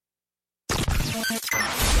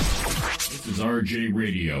This is RJ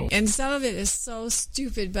Radio. And some of it is so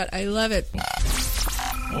stupid, but I love it.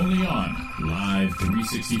 Only on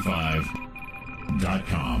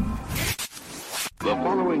Live365.com. The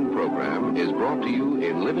following program is brought to you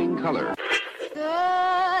in living color.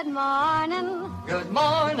 Good morning. Good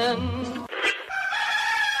morning.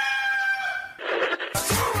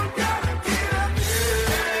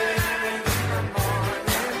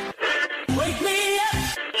 Wake me up.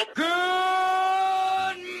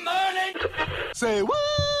 Good morning. Say what?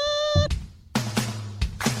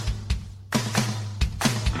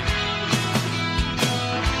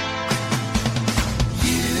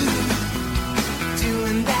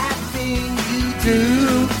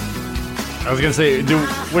 I was gonna say,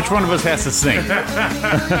 which one of us has to sing?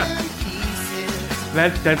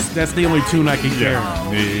 That's the only tune I can carry.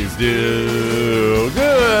 Please do.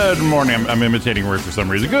 Good morning. I'm imitating Roy for some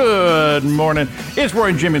reason. Good morning. It's Roy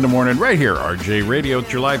and Jimmy in the morning, right here, RJ Radio.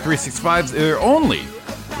 It's your Live 365's only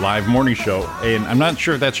live morning show, and I'm not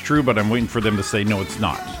sure if that's true, but I'm waiting for them to say no, it's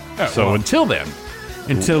not.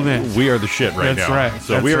 Until then, we are the shit right now. That's right.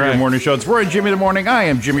 So we are your morning show. It's Roy and Jimmy in the morning. I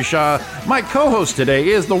am Jimmy Shaw. My co-host today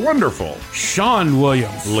is the wonderful Sean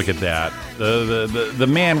Williams. Look at that. The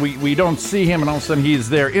man, we don't see him, and all of a sudden he's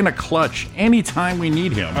there in a clutch anytime we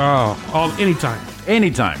need him. Anytime.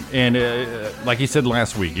 Anytime. And like he said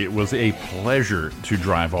last week, it was a pleasure to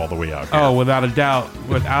drive all the way out here. Oh, without a doubt.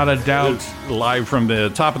 Without a doubt. Live from the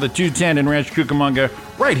top of the 210 in Ranch Cucamonga,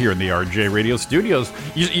 right here in the RJ Radio Studios.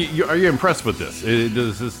 Are you impressed with this?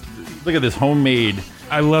 Look at this homemade.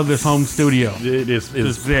 I love this home studio. It is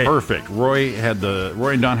perfect. Roy and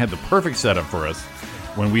Don had the perfect setup for us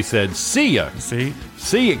when we said, see ya. See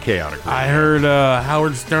ya, Chaotic. I heard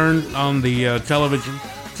Howard Stern on the television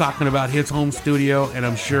talking about his home studio, and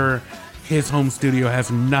I'm sure his home studio has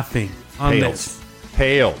nothing on this.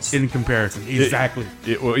 Pales. In comparison. Exactly.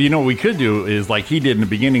 Well, you know what we could do is, like he did in the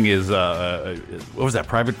beginning, is, what was that,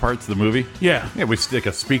 Private Parts, the movie? Yeah. Yeah, we stick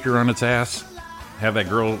a speaker on its ass, have that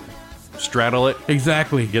girl straddle it.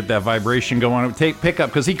 Exactly. Get that vibration going. Pick up,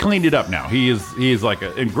 because he cleaned it up now. He is like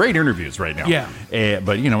in great interviews right now. Yeah.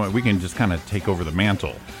 But you know what? We can just kind of take over the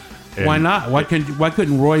mantle. Why not? Why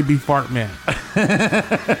couldn't Roy be Fart Man?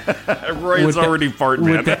 Roy is already Fart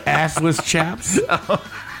Man. With the assless chaps.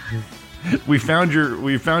 We found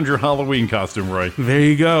your Halloween costume, Roy. There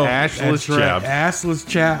you go. Ashless chaps. Assless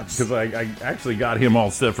chaps. Because I actually got him all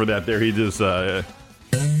set for that there. He just... There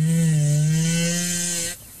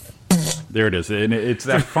it is. And it's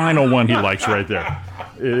that final one he likes right there.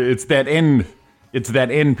 It's that end... It's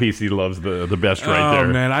that end piece he loves the best right there.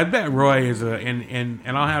 Oh man, I bet Roy is and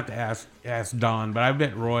I'll have to ask Don, but I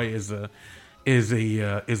bet Roy is a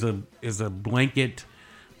blanket.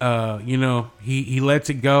 He lets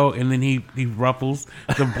it go and then he ruffles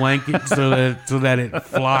the blanket so that it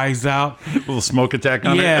flies out. A little smoke attack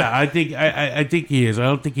on it. Yeah, I think he is. I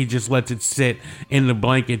don't think he just lets it sit in the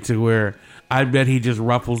blanket to where. I bet he just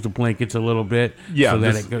ruffles the blankets a little bit. Yeah, so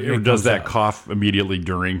that it does that out. Cough immediately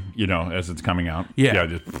during, as it's coming out. Yeah,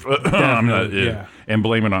 and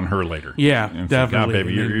blame it on her later. Yeah, and definitely. God,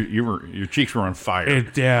 baby, your cheeks were on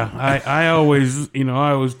fire. I always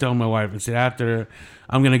tell my wife, I said, after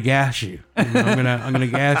I'm gonna gas you. I'm gonna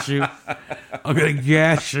gas you. I'm gonna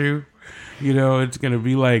gas you. It's gonna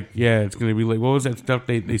be like what was that stuff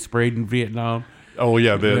they sprayed in Vietnam? Oh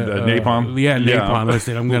yeah, the napalm. Napalm. I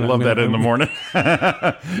said I'm gonna love that in the morning.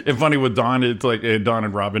 It's funny with Don. It's like Don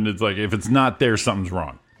and Robin. It's like if it's not there, something's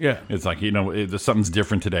wrong. Yeah, it's like something's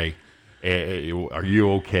different today. Are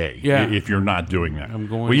you okay? Yeah. If you're not doing that, I'm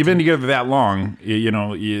going. Well, you've been together that long.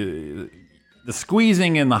 The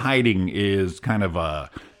squeezing and the hiding is kind of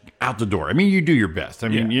out the door. I mean, you do your best. I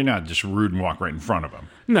mean, you're not just rude and walk right in front of them.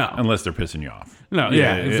 No, unless they're pissing you off. No,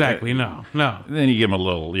 exactly. No. Then you give them a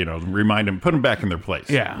little, remind them, put them back in their place.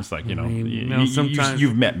 Yeah, it's like sometimes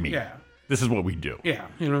you've met me. Yeah, this is what we do. Yeah,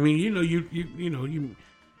 you,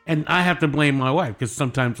 and I have to blame my wife because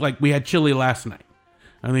sometimes, like we had chili last night.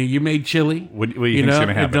 I mean, you made chili. What do you think's going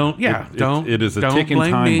to happen? It is a ticking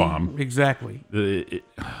time bomb. Exactly.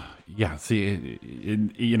 Yeah. See,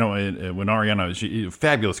 when Ariana, she's a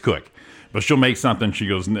fabulous cook. But she'll make something. She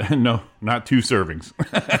goes, no, not 2 servings.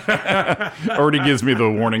 Already gives me the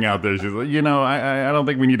warning out there. She's like, I don't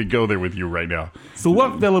think we need to go there with you right now. So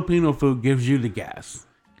what Filipino food gives you the gas?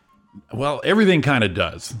 Well, everything kind of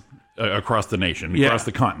does across the nation, across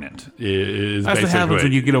the continent. That's what happens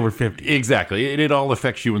when you get over 50. Exactly. It all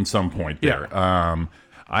affects you in some point there. Yeah.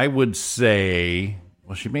 I would say...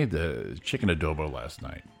 Well, she made the chicken adobo last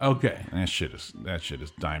night. Okay. And that shit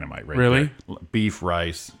is dynamite, right? Really? There. Beef,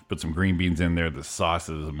 rice, put some green beans in there. The sauce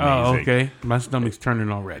is amazing. Oh, okay. My stomach's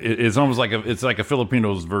turning already. It's almost like a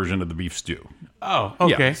Filipino's version of the beef stew. Oh,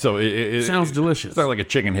 okay. Yeah, so it sounds delicious. It's not like a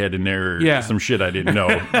chicken head in there. Yeah. Some shit I didn't know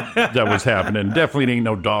that was happening. Definitely ain't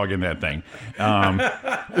no dog in that thing.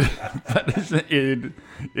 But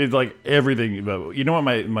it's like everything. But you know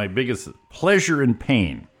what my biggest pleasure and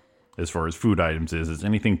pain as far as food items is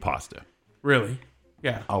anything pasta. Really?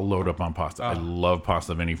 Yeah. I'll load up on pasta. I love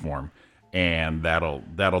pasta of any form, and that'll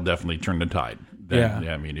definitely turn the tide. Yeah.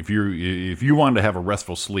 I mean, if you wanted to have a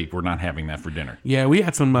restful sleep, we're not having that for dinner. Yeah, we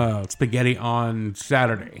had some spaghetti on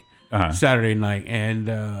Saturday night, and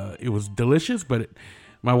it was delicious. But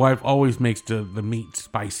my wife always makes the meat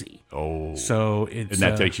spicy. Oh, so it's and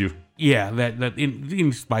that takes you. Yeah, that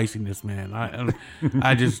in spiciness, man.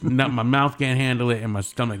 I just my mouth can't handle it, and my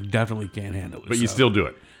stomach definitely can't handle it. But you still do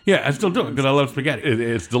it. Yeah, I still do it because I love spaghetti.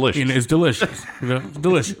 It's delicious. You know, it's delicious. It's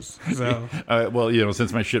delicious. So, well,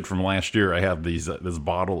 since my shit from last year, I have this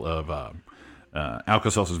bottle of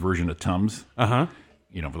Alka-Seltzer's version of Tums.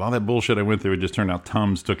 With all that bullshit I went through, it just turned out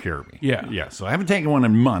Tums took care of me. Yeah. So I haven't taken one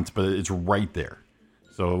in months, but it's right there.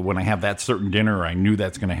 So when I have that certain dinner, I knew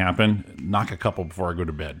that's going to happen. Knock a couple before I go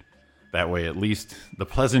to bed. That way, at least the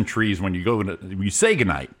pleasantries when you say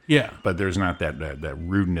goodnight. Yeah. But there's not that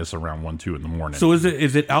rudeness around 1-2 in the morning. So is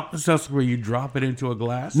it Alka-Seltzer where you drop it into a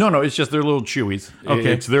glass? No, it's just their little chewies.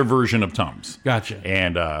 Okay. It's their version of Tums. Gotcha.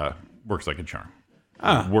 And works like a charm.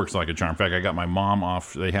 Works like a charm. In fact, I got my mom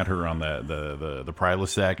off. They had her on the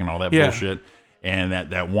Prilosec and all that bullshit, and that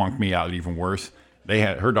wonked me out even worse.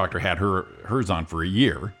 Her doctor had hers on for a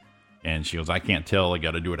year. And she goes, I can't tell. I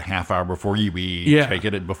got to do it a half hour before you eat. Yeah. Take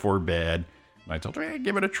it before bed. And I told her, hey,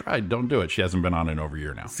 give it a try. Don't do it. She hasn't been on in over a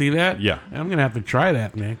year now. See that? Yeah. I'm going to have to try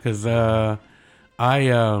that, man, because I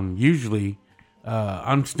usually,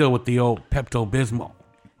 I'm still with the old Pepto-Bismol.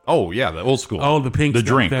 Oh, yeah, the old school. Oh, the pink the stuff.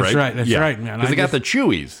 drink, That's right. That's right, man. Because they got the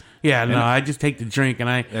chewies. Yeah, no, I just take the drink and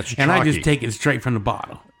I just take it straight from the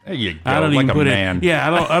bottle. There you go. I don't like even a put man. it.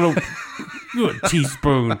 Yeah, I don't. Do a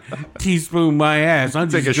teaspoon my ass. I'm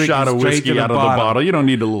Take just a shot of whiskey out of the bottle. You don't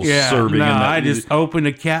need a little serving. No, in that. I just open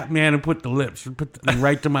the cap, man, and put the thing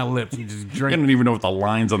right to my lips and just drink. You don't even know what the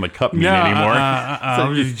lines on the cup mean anymore.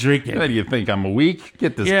 I'm just drinking. Do you think I'm weak?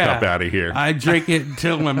 Get this cup out of here. I drink it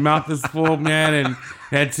until my mouth is full, man, and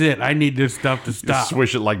that's it. I need this stuff to stop. Just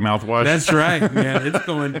swish it like mouthwash. That's right, man. It's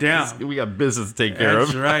going down. We got business to take care of.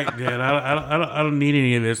 That's right, man. I don't need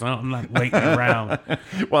any of this. I'm not waiting around.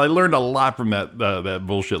 Well, I learned a lot from that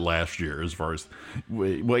bullshit last year as far as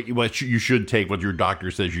what you should take, what your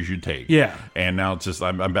doctor says you should take. Yeah. And now it's just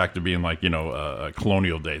I'm back to being like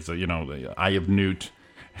colonial days. So the eye of newt,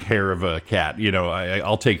 hair of a cat.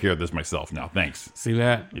 I'll take care of this myself now. Thanks. See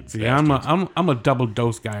that? See, I'm a double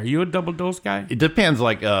dose guy. Are you a double dose guy? It depends.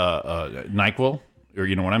 Like NyQuil, or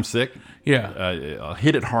when I'm sick. Yeah. I'll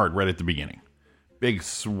hit it hard right at the beginning. Big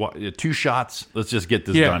 2 shots. Let's just get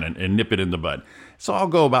this done and nip it in the bud. So I'll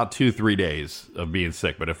go about 2-3 days of being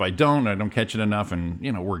sick. But if I don't catch it enough, and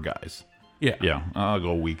we're guys. Yeah. Yeah. I'll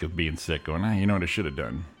go a week of being sick, going, you know what I should have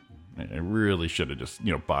done? I really should have just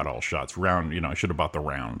bought all shots. Round. I should have bought the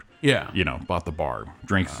round. Yeah. Bought the bar.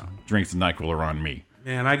 Drinks and NyQuil are on me.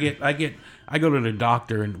 Man, I go to the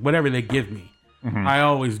doctor and whatever they give me, I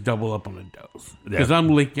always double up on the dose because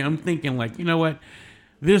I'm thinking like, you know what,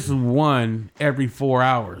 this one every 4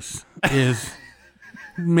 hours is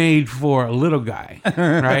made for a little guy,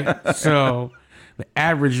 right? So the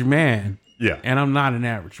average man, and I'm not an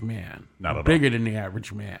average man, not at bigger all. than the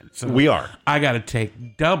average man. So we are. I got to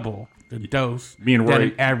take double the dose me and Roy, that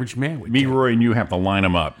an average man would. Me, Roy, and you have to line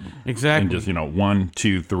them up exactly, and just 1,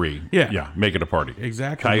 2, 3, make it a party.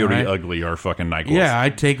 Exactly, Coyote right? Ugly are fucking NyQuil. Yeah, I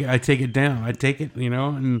take it down. I take it,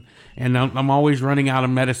 and I'm always running out of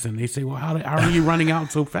medicine. They say, well, how are you running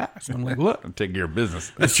out so fast? I'm like, look, I'm taking care of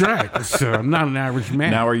business. That's right. So I'm not an average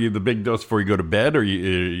man. Now, are you the big dose before you go to bed, or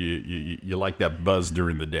you like that buzz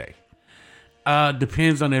during the day?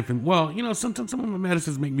 Depends on sometimes some of my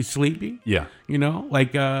medicines make me sleepy. Yeah.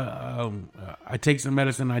 Like I take some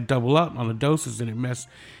medicine, I double up on the doses, and it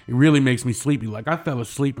really makes me sleepy. Like I fell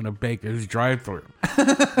asleep in a baker's drive-thru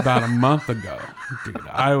about a month ago. Dude,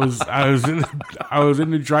 I was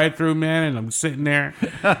in the drive-thru, man, and I'm sitting there,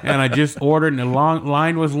 and I just ordered, and the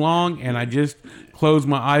line was long, and I just closed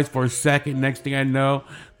my eyes for a second. Next thing I know,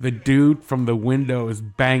 the dude from the window is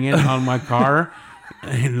banging on my car.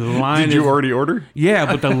 And the line Did you already order? Yeah,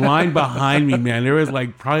 but the line behind me, man, there was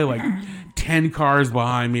probably 10 10 cars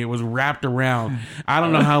behind me. It was wrapped around. I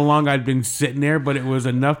don't know how long I'd been sitting there, but it was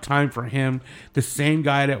enough time for him, the same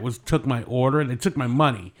guy that took my order, they took my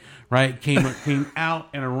money, right? Came out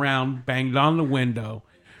and around, banged on the window,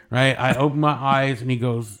 right? I opened my eyes and he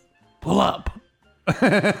goes, pull up.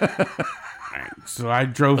 So I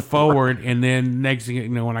drove forward, and then next thing you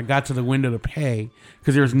know, when I got to the window to pay,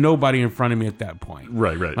 because there was nobody in front of me at that point.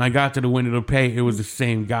 Right. When I got to the window to pay, it was the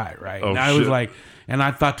same guy, right? Oh, and I was like, and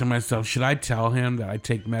I thought to myself, should I tell him that I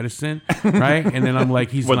take medicine, right? And then I'm like,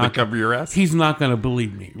 he's What, not to cover your ass? He's not going to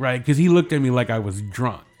believe me, right? Because he looked at me like I was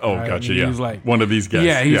drunk. Oh, right? gotcha. And Yeah, he was like, one of these guys.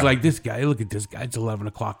 Yeah, he's like, this guy. Look at this guy. It's 11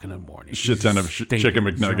 o'clock in the morning. Shit ton of chicken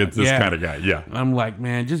McNuggets. This kind of guy. Yeah. I'm like,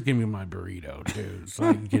 man, just give me my burrito, dude, so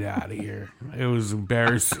I can get out of here. It was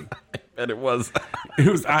embarrassing. And it was. It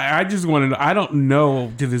was. I just wanted to, I don't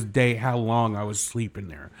know to this day how long I was sleeping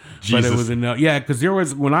there, Jesus. but it was enough. Yeah, because there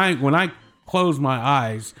was when I closed my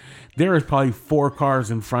eyes, there was probably 4 cars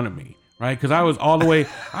in front of me. Right, because I was all the way.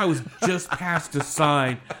 I was just past the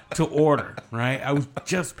sign to order. Right, I was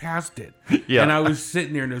just past it. Yeah, and I was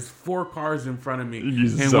sitting there. And there's 4 cars in front of me,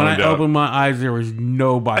 and when I out. opened my eyes, there was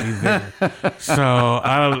nobody there.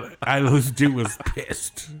 So this dude was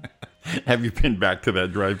pissed. Have you been back to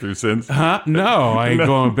that drive-through since? Huh? No, I ain't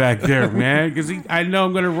going back there, man. Because I know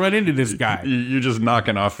I'm going to run into this guy. You're just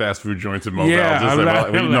knocking off fast food joints in Mobile. Yeah, just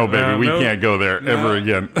no, baby, we can't go there ever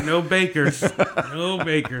again. No bakers. No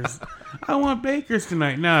bakers. I want bakers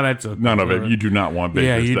tonight. No, that's okay. No, baby, you do not want bakers.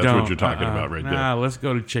 Yeah, you that's don't. what you're talking about right there. Let's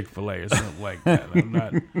go to Chick-fil-A or something like that.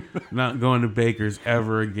 I'm not going to bakers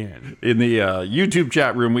ever again. In the YouTube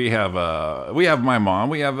chat room, we have my mom.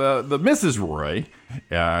 We have the Mrs. Roy,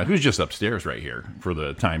 who's just upstairs right here for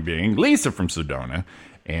the time being. Lisa from Sedona,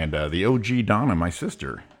 and the OG Donna, my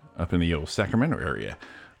sister, up in the old Sacramento area.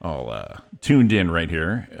 All tuned in right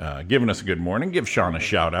here, giving us a good morning. Give Sean a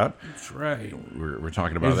shout out. That's right. We're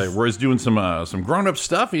talking about that. Roy's doing some grown up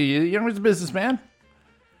stuff. He's a businessman.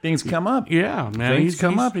 Things come up. Yeah, man. Things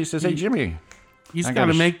come up. He says, "Hey, Jimmy, he's got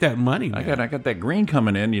to make that money. Man. I got that green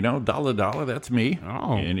coming in. Dollar. That's me.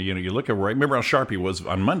 Oh, and you look at Roy. Remember how sharp he was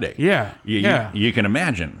on Monday? Yeah. You can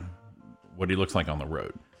imagine what he looks like on the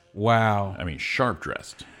road. Wow. I mean, sharp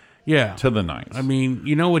dressed. Yeah. To the nines. I mean,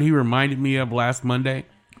 you know what he reminded me of last Monday?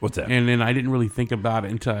 What's that? And then I didn't really think about it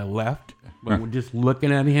until I left. But just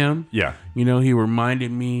looking at him, yeah, he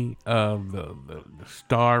reminded me of the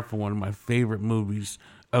star for one of my favorite movies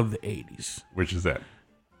of the 80s. Which is that?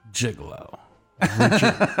 Gigolo.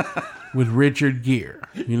 With Richard Gere.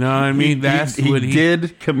 You know what I mean? He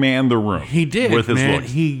did command the room. He did, with his man.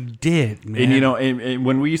 looks. He did, man. And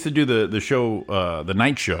when we used to do the show, the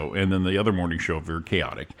night show, and then the other morning show, very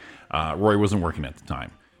chaotic, Roy wasn't working at the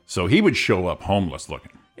time. So he would show up homeless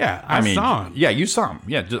looking. Yeah, I saw him. Yeah, you saw him.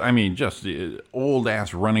 Yeah, just old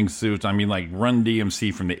ass running suits. I mean, like Run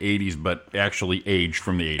DMC from the 80s, but actually aged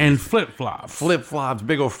from the 80s. And flip-flops. Flip-flops,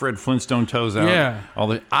 big old Fred Flintstone toes out. Yeah.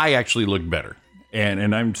 I actually look better.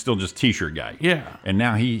 And I'm still just t-shirt guy. Yeah. And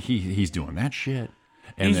now he's doing that shit.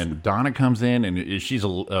 And then Donna comes in, and she's a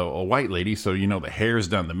white lady, so the hair's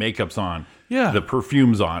done, the makeup's on, the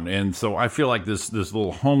perfume's on. And so I feel like this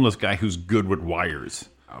little homeless guy who's good with wires.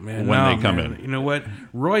 Oh, man, when they come in. You know what?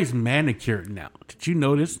 Roy's manicured now. Did you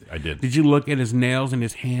notice? I did. Did you look at his nails and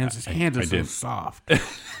his hands? His hands are so soft.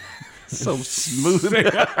 So smooth.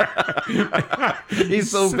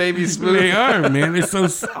 He's so baby smooth. They are, man. They're so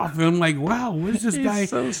soft. And I'm like, wow, what is this guy?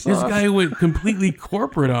 So this guy went completely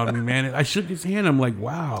corporate on me, man. I shook his hand. I'm like,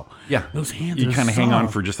 wow. Yeah. Those hands you are kind of soft. hang on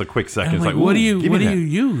for just a quick second. I'm like, what do you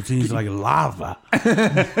use? And he's like, lava.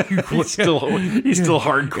 he's still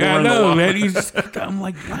hardcore. Yeah, I in know, the lava. man. I'm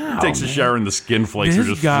like, wow. Takes a shower and the skin flakes are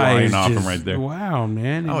just flying off him right there. Wow,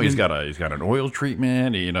 man. Oh, he's got an oil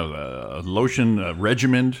treatment, a lotion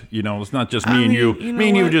regimen. It's not just me and you. Me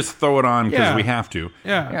and you just throw it on because we have to.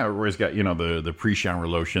 Yeah. Roy's got the pre-shower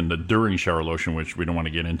lotion, the during shower lotion, which we don't want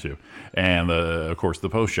to get into, and of course the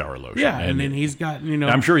post-shower lotion. Yeah, and then he's got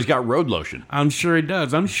I'm sure he's got road lotion. I'm sure he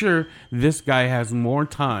does. I'm sure this guy has more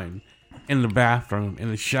time in the bathroom, in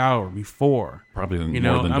the shower before. Probably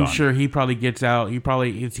more than I'm Don. sure he probably gets out.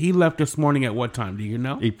 He left this morning at what time? Do you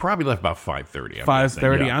know? He probably left about 5:30.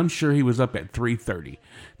 5:30. Yeah. I'm sure he was up at 3:30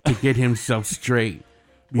 to get himself straight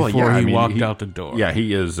before he walked out the door. Yeah,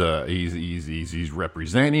 he is. He's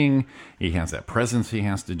representing. He has that presence he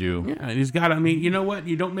has to do. Yeah, and he's got. I mean, you know what?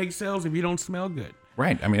 You don't make sales if you don't smell good.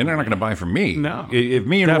 Right. I mean, they're not going to buy from me. No. If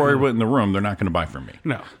me and Roy were in the room, they're not going to buy from me.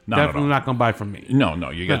 No. Not definitely not going to buy from me. No.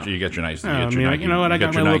 You got your nice. No, You got your Nike. you know what? I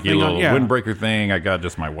got your my Nike little thing on, windbreaker thing. I got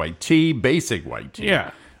just my white tee, basic white tee.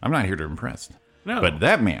 Yeah. I'm not here to impress. No. But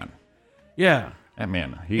that man. Yeah. That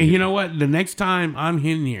man. And you know what? The next time I'm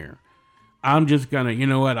in here, I'm just gonna, you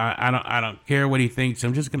know what? I don't care what he thinks.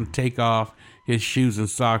 I'm just gonna take off his shoes and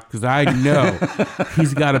socks because I know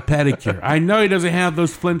he's got a pedicure. I know he doesn't have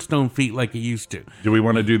those Flintstone feet like he used to. Do we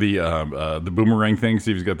want to do the boomerang thing?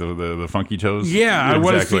 See if he's got the funky toes. Yeah, I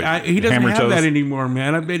want to see. He doesn't Hammer have toes. that anymore,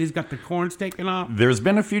 man. I bet he's got the corns taken off. There's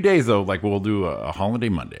been a few days though, like we'll do a holiday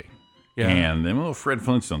Monday, Yeah. and then a little Fred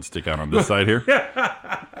Flintstone stick out on this side here.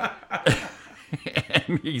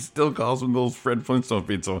 And he still calls them those Fred Flintstone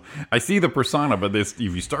feet. So I see the persona, but if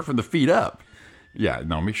you start from the feet up, yeah,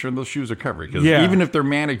 no, make sure those shoes are covered. Because even if they're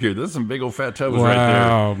manicured, there's some big old fat toes right there.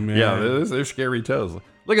 Wow, man. Yeah, they're scary toes.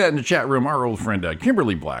 Look at that in the chat room. Our old friend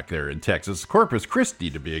Kimberly Black there in Texas, Corpus Christi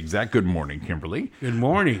to be exact. Good morning, Kimberly. Good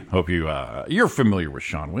morning. Hope you're familiar with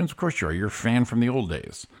Sean Wins. Of course you are. You're a fan from the old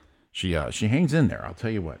days. She hangs in there. I'll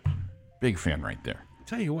tell you what, big fan right there.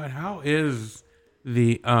 Tell you what, how is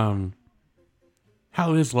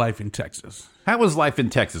life in Texas? How is life in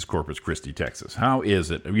Texas, Corpus Christi, Texas? How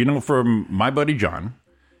is it? You know, from my buddy John,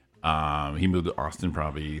 he moved to Austin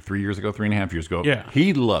probably 3.5 years ago. Yeah.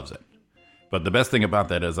 He loves it. But the best thing about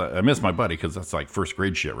that is I miss my buddy because that's like first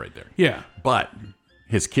grade shit right there. Yeah. But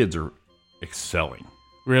his kids are excelling.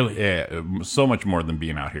 Really? Yeah, so much more than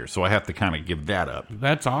being out here. So I have to kind of give that up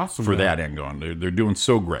That's awesome. for man. that end going. They're doing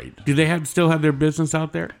so great. Do they still have their business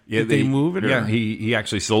out there? Yeah, Did they move it? Yeah, or? he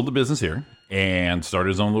actually sold the business here and started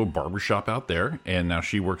his own little barber shop out there. And now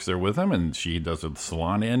she works there with him, and she does a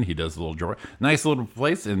salon in. He does a little joy. Nice little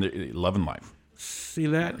place, and they're loving life. See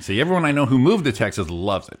that? See, everyone I know who moved to Texas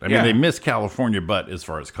loves it. I mean, Yeah. they miss California, but as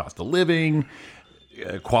far as cost of living,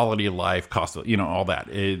 quality of life, cost of, all that.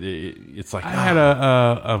 It's like I had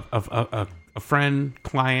a friend,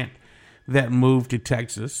 client that moved to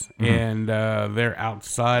Texas, and they're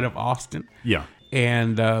outside of Austin. Yeah.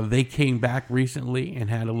 And they came back recently and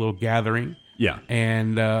had a little gathering. Yeah.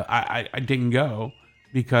 And I didn't go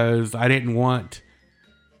because I didn't want...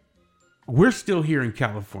 We're still here in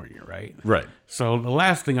California, right? Right. So the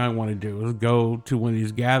last thing I want to do is go to one of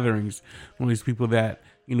these gatherings, one of these people that,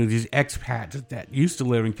 these expats that used to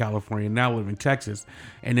live in California and now live in Texas,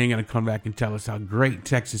 and they're going to come back and tell us how great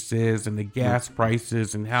Texas is and the gas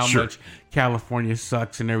prices and how Sure. much California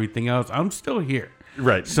sucks and everything else. I'm still here.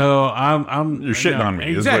 Right. So I'm You're shitting on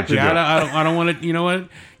me. Exactly. Is what you do. I don't want to, you know what?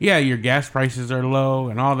 Yeah, your gas prices are low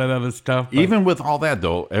and all that other stuff. But Even with all that,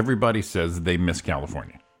 though, everybody says they miss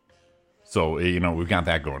California. So, we've got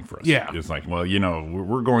that going for us. Yeah. It's like, well,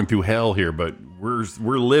 we're going through hell here, but we're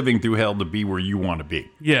living through hell to be where you want to be.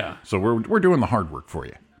 yeah. So we're doing the hard work for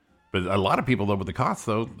you. But a lot of people, though, with the costs,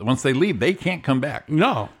 though, once they leave, they can't come back.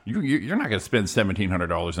 No. You're not going to spend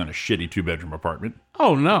 $1,700 on a shitty 2-bedroom apartment.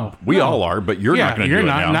 Oh, no. We No. all are, but you're not going to do it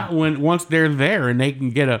now. Not once they're there and they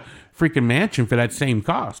can get a freaking mansion for that same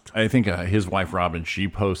cost. I think his wife, Robin, she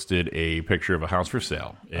posted a picture of a house for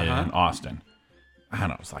sale in Austin. I don't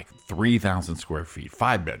know, it's like 3,000 square feet,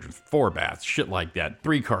 5 bedrooms, 4 baths, shit like that,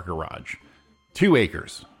 3-car garage, 2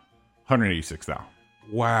 acres, $186,000.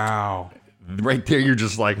 Wow. Right there, you're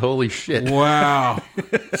just like, holy shit. Wow.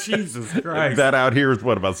 Jesus Christ. That out here is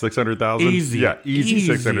what, about 600,000? Easy. Yeah, easy.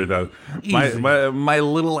 600,000. Easy. My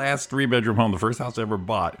little ass 3-bedroom home, the first house I ever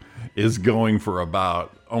bought, is going for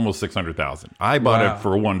about almost 600,000. I bought Wow. it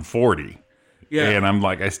for 140. Yeah. And I'm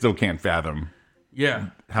like, I still can't fathom Yeah.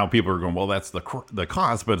 how people are going, well, that's the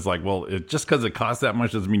cost, but it's like, well, just because it costs that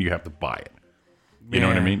much doesn't mean you have to buy it. You know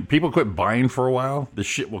what I Yeah. mean? People quit buying for a while, the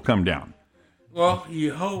shit will come down. Well,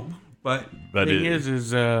 you hope. But the thing is,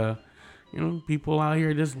 people out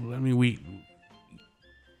here we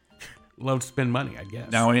love to spend money, I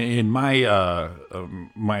guess. Now, in my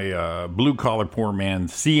blue collar poor man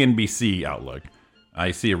CNBC outlook, I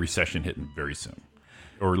see a recession hitting very soon,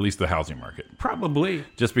 or at least the housing market. Probably.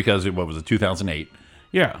 Just because what was it, 2008?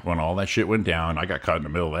 Yeah. When all that shit went down, I got caught in the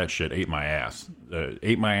middle of that shit, ate my ass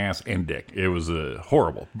and dick. It was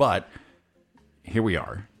horrible. But here we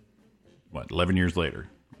are, 11 years later.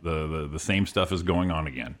 The same stuff is going on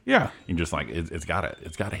again. Yeah. And just like it's gotta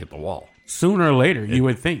hit the wall. Sooner or later, you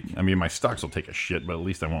would think. I mean, my stocks will take a shit, but at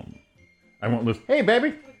least I won't lose. Hey,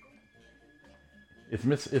 baby, it's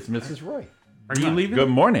Mrs. Roy. Are you leaving? Good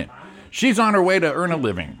morning. She's on her way to earn a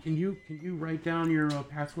living. Can you write down your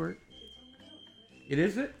password? It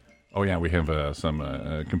is it? Oh yeah, we have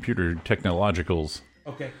some computer technologicals.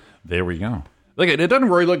 Okay. There we go. Look at it. Doesn't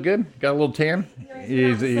Roy look good? Got a little tan.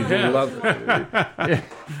 He's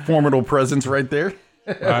formidable presence right there.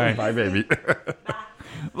 Bye. Bye, baby.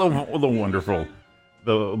 the wonderful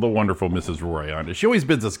Mrs. Roy on it. She always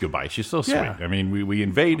bids us goodbye. She's so sweet. Yeah. I mean, we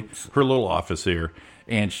invade her little office here,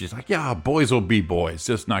 and she's like, "Yeah, boys will be boys.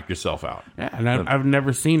 Just knock yourself out." Yeah, and I've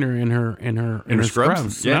never seen her in her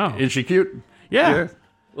scrubs. Yeah, No. is she cute? Yeah.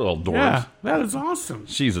 Little adorbs. Yeah, that is awesome.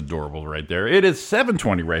 She's adorable right there. It is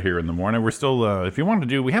 7:20 right here in the morning. We're still, if you want to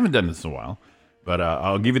do, we haven't done this in a while, but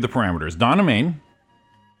I'll give you the parameters. Donna Main,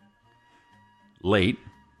 late,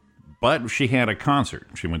 but she had a concert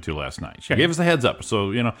she went to last night. She gave us a heads up.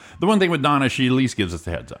 So, the one thing with Donna, she at least gives us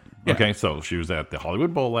the heads up. Yeah. Okay, so she was at the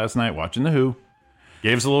Hollywood Bowl last night watching The Who.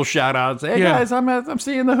 Gave us a little shout out. Say, hey, guys, I'm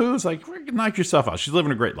seeing The Who. It's like, knock yourself out. She's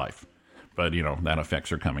living a great life. But, that affects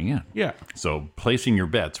her coming in. Yeah. So placing your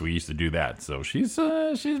bets, we used to do that. So she's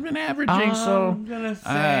been averaging. I'm gonna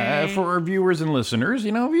say for our viewers and listeners,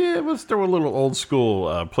 let's throw a little old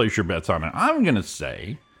school place your bets on it. I'm going to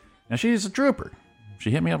say, now she's a trooper. She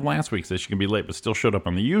hit me up last week, said she can be late, but still showed up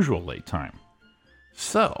on the usual late time.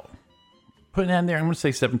 So, putting that in there, I'm going to say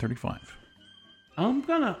 7:35. I'm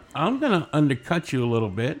gonna undercut you a little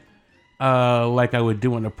bit, like I would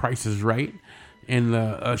do on The Price is Right. In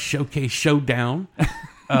the showcase showdown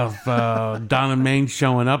of Donna Main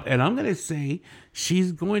showing up. And I'm going to say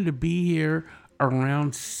she's going to be here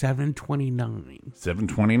around 7:29.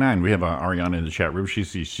 7:29. We have Ariana in the chat room.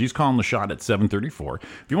 She's calling the shot at 7:34.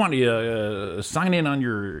 If you want to sign in on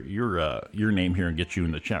your name here and get you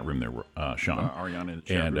in the chat room there, Sean. Ariana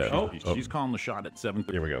in the chat room. She's calling the shot at 7:30.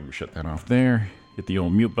 There we go. We shut that off there. Hit the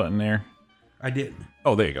old mute button there. I did.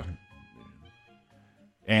 Oh, there you go.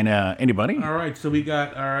 And anybody? All right, so we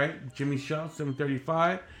got Jimmy Shaw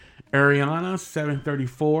 7:35, Ariana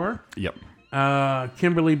 7:34. Yep.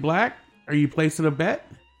 Kimberly Black, are you placing a bet?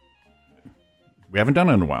 We haven't done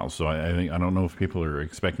it in a while, so I don't know if people are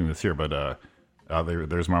expecting this here, but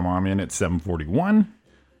there's my mom in at 7:41.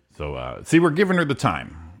 So see, we're giving her the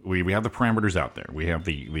time. We have the parameters out there. We have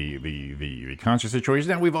the concert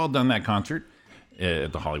situation. Now we've all done that concert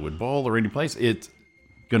at the Hollywood Bowl or any place. It's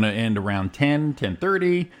gonna end around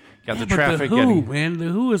 10:30. Got the traffic. The Who, man, the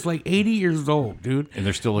Who is like 80 years old, dude, and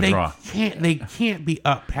they're still a draw. They can't be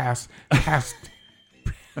up past.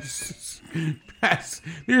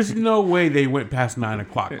 There's no way they went past 9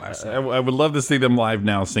 o'clock last night. I would love to see them live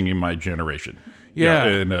now singing "My Generation."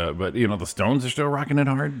 Yeah, but the Stones are still rocking it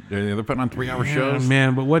hard. They're putting on 3-hour shows,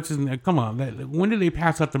 man. But what's his name? Come on, when did they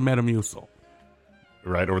pass out the Metamucil?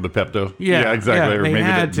 Right, or the Pepto. Yeah, exactly. Yeah, or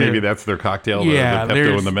maybe that's their cocktail. Yeah, the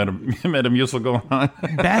Pepto and the Metamucil going on.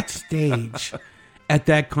 Backstage at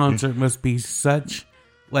that concert must be such,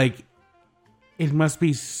 it must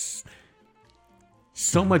be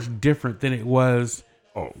so much different than it was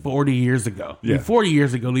 40 years ago. Yeah. 40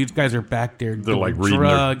 years ago, these guys are back there They're doing reading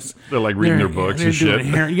drugs. They're reading their books and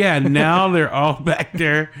shit. Yeah, now they're all back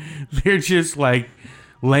there. They're just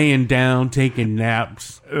laying down, taking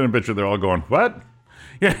naps. And I bet you they're all going, what?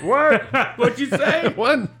 Yeah. What? What'd you say?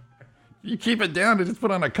 What? You keep it down to just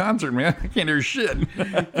put on a concert, man. I can't hear shit.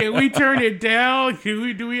 Can we turn it down?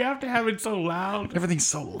 Do we have to have it so loud? Everything's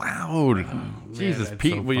so loud. Jesus, that's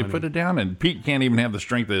Pete, so will you funny. put it down? And Pete can't even have the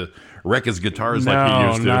strength to wreck his guitars No, like he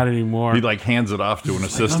used to. not anymore. He hands it off to an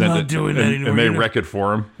assistant. I'm not doing that anymore. And they You know- wreck it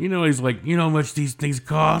for him. He's like, you know how much these things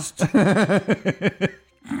cost?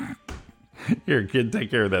 Here, kid,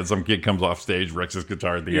 take care of that. Some kid comes off stage, wrecks his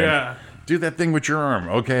guitar at the Yeah. end. Do that thing with your arm.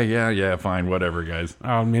 Okay, yeah, fine, whatever, guys.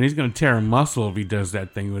 Oh, man, he's going to tear a muscle if he does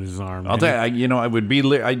that thing with his arm. I'll man. tell you, I would be,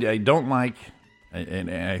 I don't like, and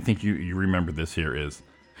I think you remember this here is,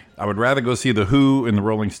 I would rather go see The Who and the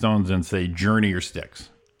Rolling Stones than say Journey or Styx,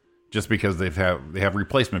 just because they have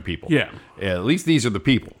replacement people. Yeah. At least these are the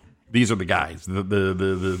people. These are the guys,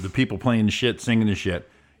 the people playing the shit, singing the shit.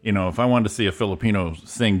 If I wanted to see a Filipino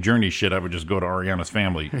sing Journey shit, I would just go to Ariana's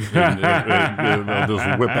Family. They'll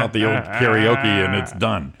just whip out the old karaoke and it's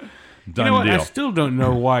done. Done deal. I still don't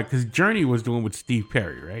know why, because Journey was doing with Steve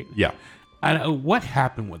Perry, right? Yeah. What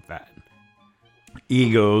happened with that?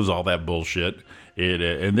 Egos, all that bullshit.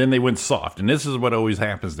 And then they went soft. And this is what always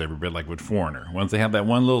happens to everybody, like with Foreigner. Once they have that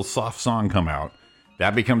one little soft song come out,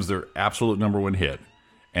 that becomes their absolute number one hit.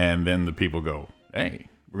 And then the people go, hey,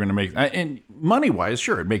 we're going to make... And money-wise,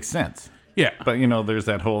 sure, it makes sense. Yeah. But, there's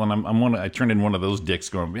that whole... And I turned in one of those dicks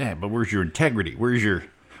going, yeah, but where's your integrity? Where's your...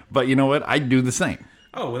 But you know what? I'd do the same.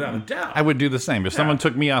 Oh, without a doubt. I would do the same. If someone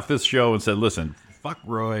took me off this show and said, listen, fuck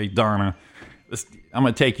Roy, Donna... I'm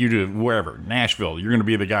going to take you to wherever, Nashville. You're going to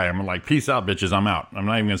be the guy. I'm like, peace out, bitches. I'm out. I'm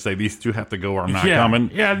not even going to say these two have to go or I'm not coming.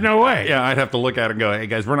 Yeah, no way. Yeah, I'd have to look at it and go, hey,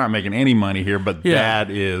 guys, we're not making any money here, but that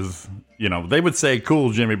is, they would say,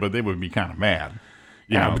 cool, Jimmy, but they would be kind of mad.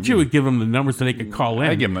 But you would give them the number so they could call in.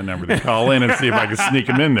 I'd give them the number to call in and see if I could sneak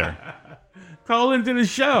them in there. Call into the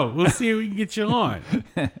show. We'll see if we can get you on.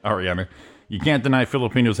 Ariana, you can't deny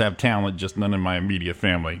Filipinos have talent, just none in my immediate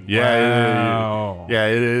family. Wow.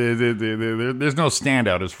 There's no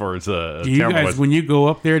standout as far as do you guys, when you go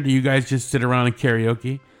up there, do you guys just sit around and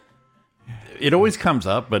karaoke? It always comes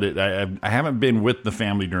up, but I haven't been with the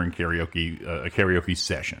family during a karaoke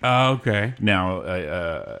session. Oh, okay. Now,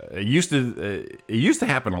 it used to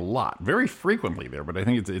happen a lot, very frequently there, but I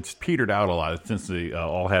think it's petered out a lot since they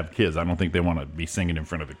all have kids. I don't think they want to be singing in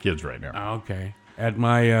front of the kids right now. Oh, okay. At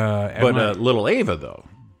my Little Ava, though,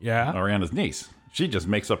 yeah, Ariana's niece, she just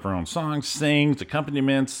makes up her own songs, sings,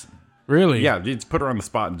 accompaniments. Really? Yeah, you just put her on the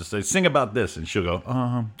spot and just say, sing about this, and she'll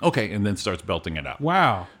go, okay, and then starts belting it out.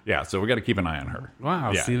 Wow. Yeah, so we got to keep an eye on her.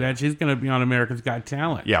 Wow. Yeah. See that? She's going to be on America's Got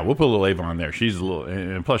Talent. Yeah, we'll put Lil Ava on there. She's a little,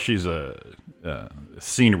 and plus she's a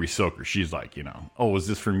scenery soaker. She's like, oh, is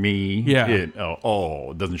this for me? Yeah. It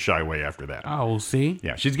doesn't shy away after that. Oh, we'll see.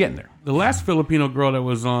 Yeah, she's getting there. The last Filipino girl that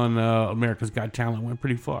was on America's Got Talent went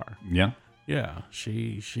pretty far. Yeah? Yeah.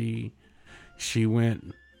 She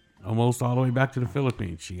went almost all the way back to the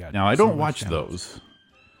Philippines. She got. Now, I don't watch those.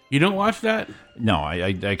 You don't watch that? No,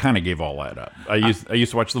 I kind of gave all that up. I used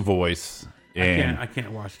to watch The Voice. And I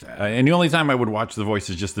can't watch that. and the only time I would watch The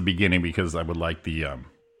Voice is just the beginning because I would like the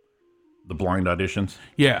blind auditions.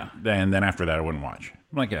 Yeah. And then after that, I wouldn't watch.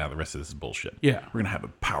 I'm like, the rest of this is bullshit. Yeah. We're going to have a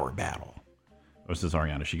power battle. This is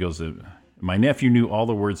Ariana. She goes, my nephew knew all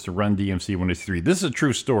the words to Run DMC when he was 3. This is a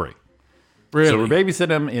true story. Really? So we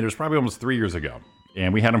babysat him, and it was probably almost 3 years ago.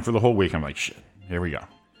 And we had him for the whole week. I'm like, shit, here we go.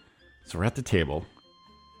 So we're at the table,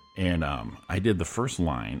 and I did the first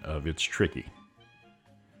line of It's Tricky.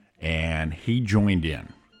 And he joined in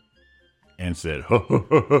and said,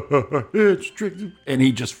 it's tricky. And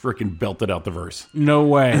he just freaking belted out the verse. No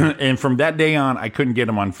way. And from that day on, I couldn't get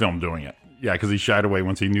him on film doing it. Yeah, because he shied away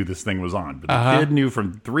once he knew this thing was on. But the kid knew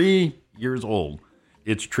from 3 years old,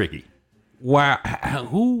 It's Tricky. Wow.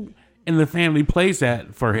 Who in the family plays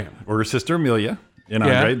that for him? Or her sister Amelia and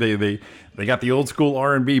Andre. They got the old school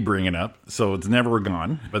R&B bringing up, so it's never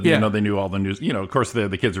gone. But they knew all the news. Of course,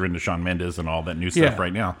 the kids are into Shawn Mendes and all that new stuff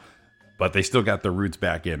right now. But they still got their roots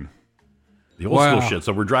back in the old school shit.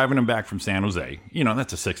 So we're driving them back from San Jose.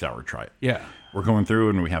 That's a 6-hour drive. Yeah. We're going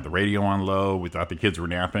through, and we have the radio on low. We thought the kids were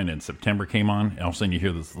napping, and September came on, and all of a sudden you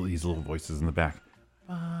hear these little voices in the back.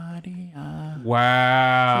 Wow. Do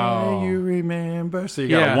you remember? So you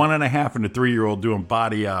got a 1.5 and a 3-year-old doing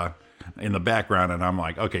body in the background, and I'm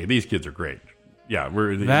like, okay, these kids are great. Yeah,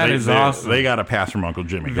 that is awesome. They got a pass from Uncle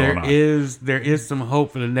Jimmy going on. There is some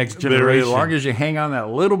hope for the next generation. As long as you hang on that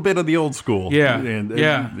little bit of the old school. Listen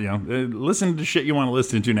to shit you want to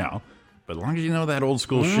listen to now. But as long as you know that old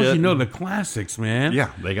school shit. You know the classics, man.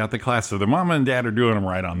 Yeah, they got the classics. So the mama and dad are doing them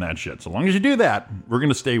right on that shit. So long as you do that, we're going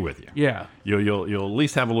to stay with you. Yeah. You'll at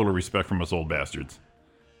least have a little respect from us old bastards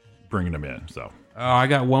bringing them in. So. Oh, I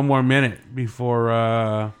got 1 more minute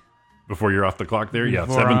before you're off the clock there. Yeah,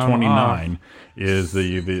 7:29 is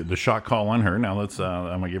the shot call on her. Now let's.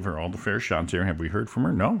 I'm gonna give her all the fair shots here. Have we heard from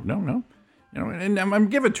her? No. And I'm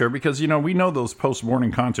giving it to her because we know those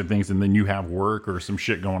post-morning concert things, and then you have work or some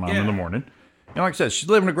shit going on in the morning. Like I said, she's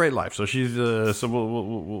living a great life. So she's. So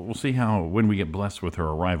we'll see when we get blessed with her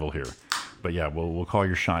arrival here. But yeah, we'll call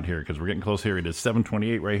your shot here because we're getting close here. It is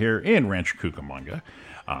 7:28 right here in Rancho Cucamonga.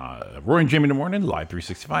 Roy and Jimmy in the morning, live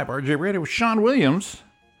 365 RJ Radio with Sean Williams.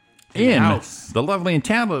 The lovely and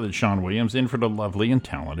talented Sean Williams in for the lovely and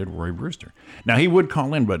talented Roy Brewster. Now, he would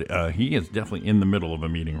call in, but he is definitely in the middle of a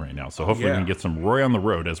meeting right now. So hopefully we can get some Roy on the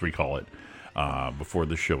road, as we call it, before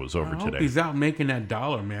the show is over today. I hope he's out making that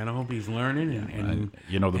dollar, man. I hope he's learning. And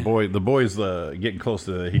the boy's getting close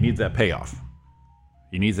to, he needs that payoff.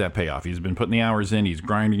 He's been putting the hours in. He's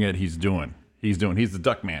grinding it. He's the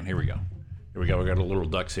duck man. Here we go. We got a little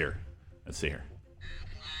ducks here. Let's see here.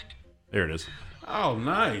 There it is. Oh,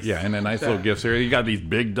 nice. Yeah, and a nice little gifts here. You got these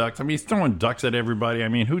big ducks. I mean, he's throwing ducks at everybody. I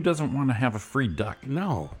mean, who doesn't want to have a free duck?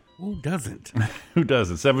 No, who doesn't? Who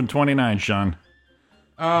doesn't? 7:29, Sean.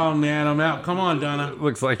 Oh, man, I'm out. Come on, Donna.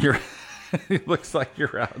 Looks like you're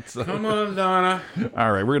out. So. Come on, Donna.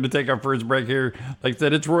 All right, we're going to take our first break here. Like I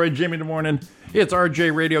said, it's Roy and Jimmy in the morning. It's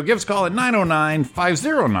RJ Radio. Give us a call at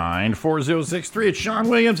 909-509-4063. It's Sean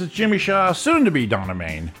Williams. It's Jimmy Shaw. Soon to be Donna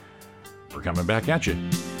Main. We're coming back at you.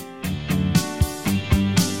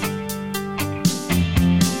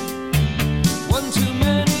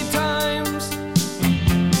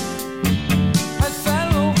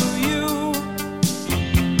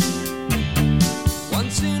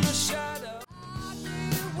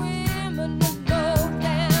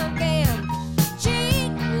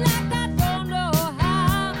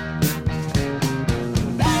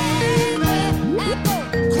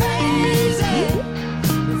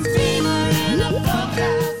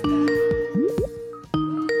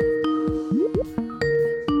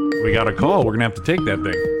 We got a call. We're going to have to take that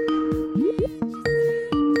thing.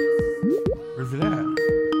 Where's it at?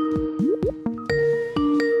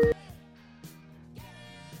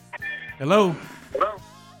 Hello.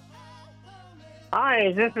 Hi,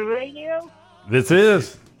 is this a radio? This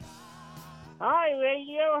is. Hi,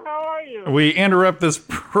 radio. How are you? We interrupt this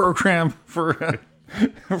program for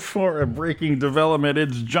a breaking development.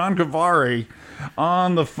 It's John Kevari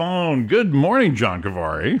on the phone. Good morning, John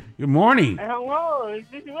Kevari. Good morning. Hello, is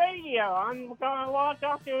this radio? I'm going to log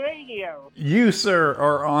off the radio. You, sir,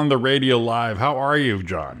 are on the radio live. How are you,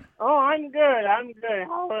 John? Oh, I'm good. I'm good.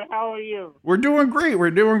 How are you? We're doing great.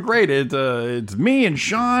 We're doing great. It's me and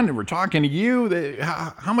Sean, and we're talking to you.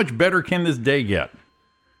 How much better can this day get?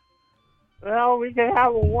 Well, we could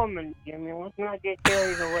have a woman, Jimmy. Let's not get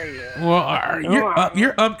carried away here. Well,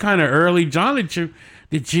 you're up kind of early, John.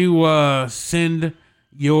 Did you send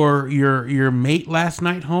your mate last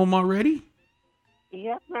night home already?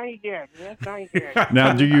 Yes, I did. Yes, I did.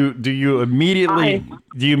 Now, do you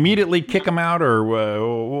immediately kick him out, or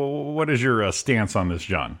what is your stance on this,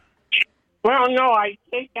 John? Well, no, I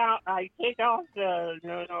take off the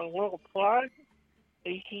little plug.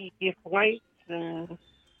 She deflates, and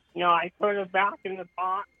I put it back in the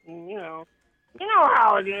pot, and you know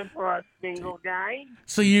how it is for a single guy.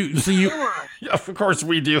 So you Yeah, of course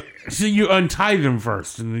we do. So you untie them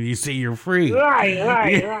first, and then you say you're free. Right.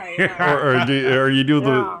 or do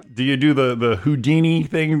you do the Houdini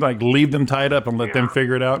thing, like leave them tied up and let them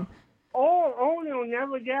figure it out? Oh, you'll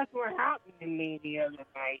never guess what happened to me the other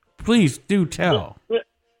night. Please do tell. This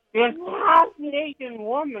half-naked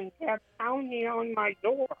woman kept pounding on my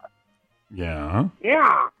door. Yeah.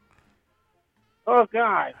 Yeah. Oh,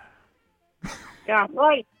 God. Yeah,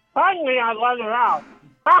 finally I let her out.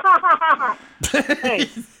 Hey.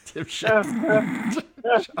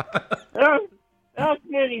 That's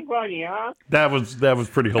pretty funny, huh? That was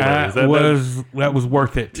pretty hilarious. That was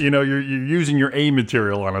worth it. You're using your A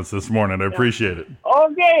material on us this morning. I appreciate it.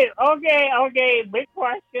 Okay. Big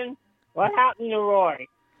question. What happened to Roy?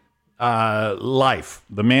 Life.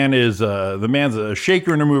 The man's a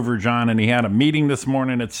shaker and a mover, John, and he had a meeting this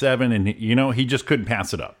morning at 7, and he just couldn't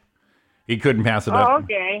pass it up. He couldn't pass it up. Oh,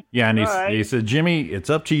 okay. Yeah, and Right. he said, Jimmy, it's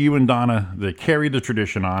up to you and Donna to carry the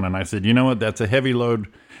tradition on. And I said, you know what? That's a heavy load.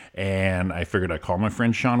 And I figured I'd call my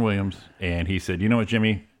friend Sean Williams. And he said, you know what,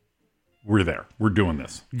 Jimmy? We're there. We're doing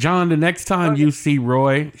this. John, the next time you see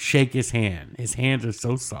Roy, shake his hand. His hands are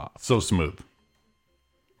so soft. So smooth.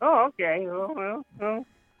 Oh, okay. Well.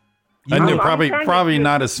 And they're probably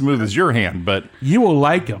not as smooth as your hand, but... You will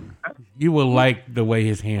like him. You will like the way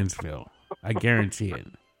his hands feel. I guarantee it.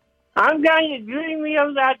 I'm kind of dreaming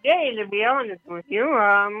of that day, to be honest with you.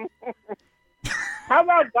 How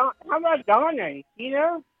about Donna?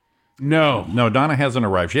 No, Donna hasn't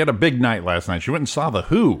arrived. She had a big night last night. She went and saw The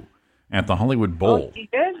Who at the Hollywood Bowl. Oh, she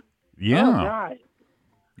did? Yeah. Oh, God.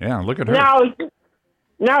 Yeah, look at her. Now,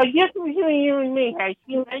 just between you and me, has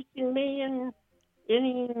she mentioned me in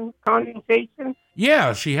any conversation?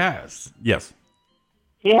 Yeah, she has. Yes.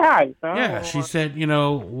 She has. Oh. Yeah, she said,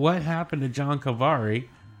 what happened to John Kevari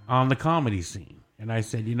on the comedy scene? And I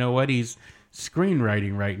said, you know what? He's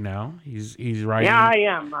screenwriting right now. He's writing. Yeah, I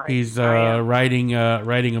am. He's writing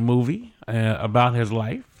a movie about his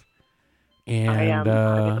life,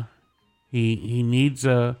 and he needs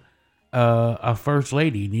a first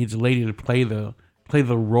lady. He needs a lady to play the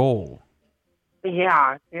role.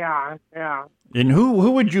 Yeah. And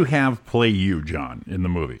who would you have play you, John, in the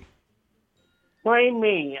movie? Play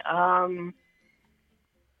me.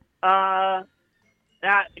 That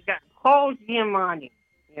Paul Giamatti.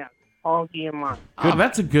 Yeah, Paul Giamatti. Oh,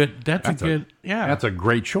 that's a good. Yeah, that's a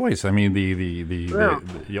great choice. I mean,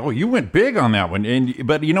 you went big on that one,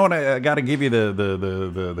 but you know what? I got to give you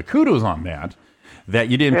the kudos on that. That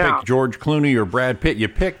you didn't pick George Clooney or Brad Pitt. You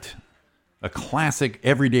picked a classic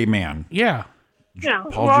everyday man. Yeah.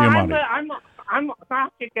 Paul Giamatti. I'm a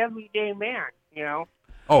classic everyday man.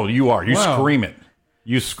 Oh, you are. You scream it.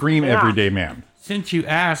 You scream everyday man. Since you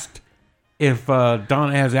asked if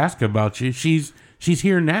Donna has asked about you, she's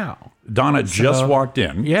here now. Donna just walked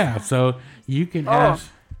in. Yeah, so you can ask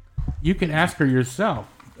her yourself.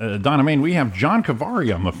 Donna Main, we have John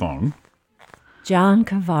Kevari on the phone. John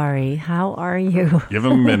Kevari, how are you? Give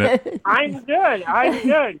him a minute. I'm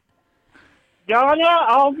good. Donna,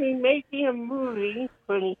 I'll be making a movie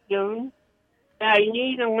pretty soon. I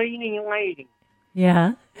need a leading lady.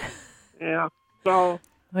 Yeah. Yeah. So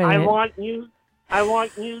I want you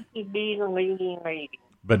to be the leading lady.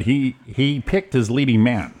 But he picked his leading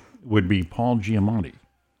man would be Paul Giamatti.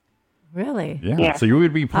 Really? Yeah. So you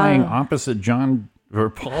would be playing opposite Paul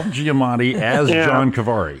Giamatti as John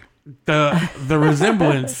Kevari. The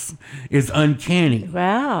resemblance is uncanny.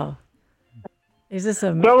 Wow. Is this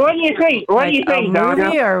a So what do you think? What do you think, movie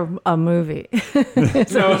Donna? or a movie? No,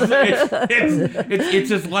 it's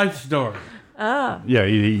his life story. Yeah,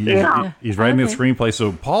 he's writing the screenplay.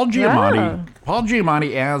 So Paul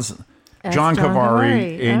Giamatti as John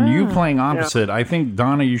Kevari, and you playing opposite. I think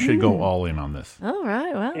Donna, you should go all in on this. All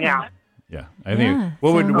right. Well. Yeah. Yeah, I think.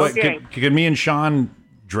 What Okay. could me and Sean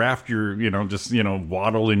draft your,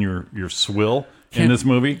 waddle in your swill in this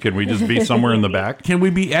movie? Can we just be somewhere in the back? Can we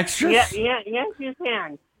be extras? Yes, you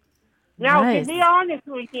can. Now, Nice. to be honest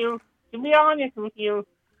with you,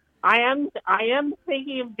 I am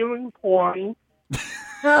thinking of doing porn.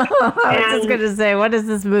 I was just going to say, what is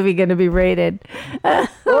this movie going to be rated?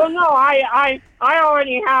 Well, no, I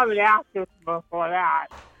already have an actress before that,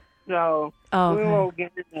 so we won't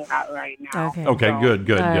get into that right now. Okay. Okay, good.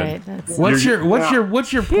 All right. That's What's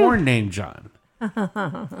your porn name, John?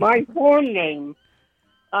 My porn name,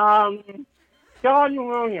 John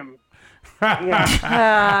Williams.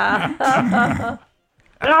 Yeah.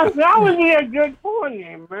 That would be a good porn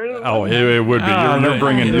name, man. Oh, it would be.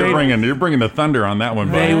 You're bringing the thunder on that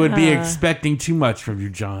one, They buddy. would be expecting too much from you,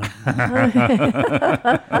 John.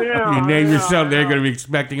 Yeah, You name yourself, they're going to be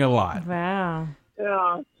expecting a lot. wow.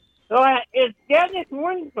 Yeah. So it's Dennis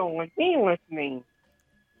Winslow. Is he listening?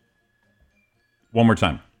 One more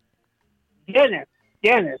time. Dennis.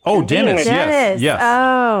 Oh, Dennis. Dennis. Yes.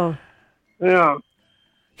 Oh. Yeah.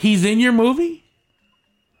 He's in your movie?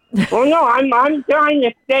 Well, no, I'm trying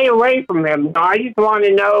to stay away from him. I just want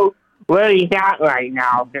to know where he's at right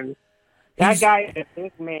now, because that guy is a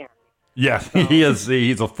big man. Yes, he is.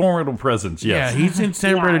 He's a formidable presence. Yes. Yeah, he's in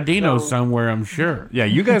San Bernardino so- somewhere, I'm sure. Yeah,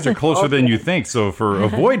 you guys are closer than you think. So for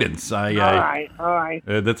avoidance, All right.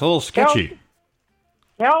 that's a little sketchy.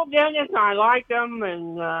 Tell Dennis I like him,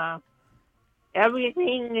 and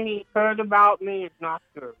everything he heard about me is not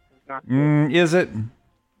true. It's not true. Is it?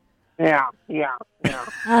 Yeah. So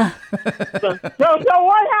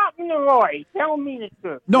what happened to Roy? Tell me the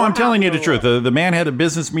truth. No, What I'm telling you the happened truth. to The man had a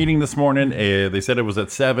business meeting this morning. They said it was at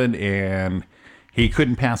 7, and he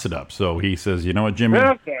couldn't pass it up. So he says, "You know what, Jimmy?" Roy?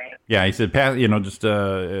 Okay, Yeah, he said, "Pass. Just."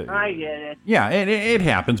 I get it. Yeah, it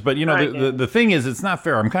happens. But the thing is, it's not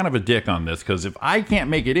fair. I'm kind of a dick on this because if I can't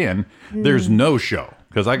make it in, there's no show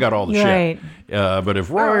because I got all the Right. shit. But if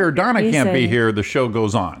Roy or Donna You can't be say. here, the show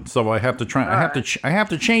goes on. So I have to try. I have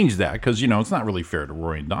to change that because it's not really fair to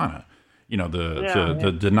Roy and Donna.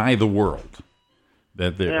 To deny the world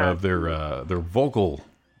that of their vocal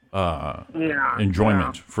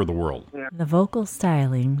enjoyment for the world. The vocal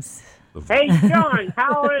stylings. Hey, John,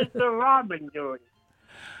 how is the Robin doing?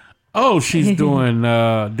 Oh, she's doing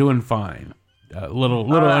fine.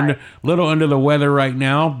 Little under the weather right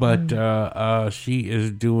now, but she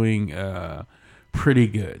is doing pretty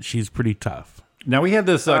good. She's pretty tough. Now we had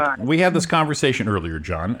this conversation earlier,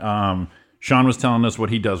 John. Sean was telling us what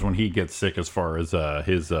he does when he gets sick, as far as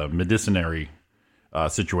his medicinary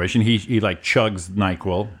situation. He like chugs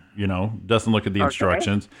NyQuil, doesn't look at the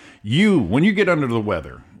instructions. When you get under the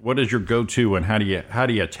weather, what is your go-to, and how do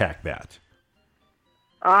you attack that?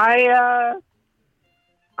 I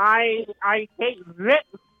take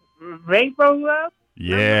vapor rub.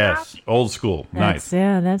 Yes, old school, nice.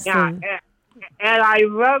 That's Yeah, the, and I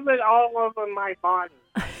rub it all over my body.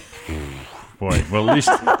 Boy, well, at least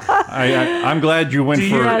I'm glad you went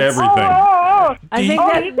for everything. I think you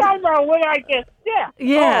talking about when I get sick.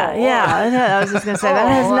 yeah. I was just going to say, that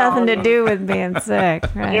has nothing to do with being sick,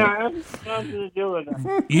 right? Yeah, that's nothing to do with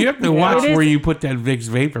it. You have to watch It is- where you put that Vicks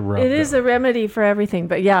vapor rub. It is a remedy for everything,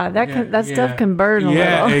 but that stuff can burn a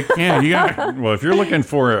Yeah, little. it can. You got Well, if you're looking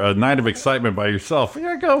for a night of excitement by yourself,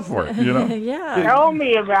 go for it. Yeah. Tell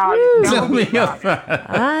me about it. Tell me about it.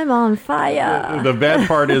 I'm on fire. The bad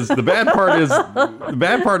part is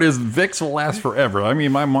Vicks will last forever. I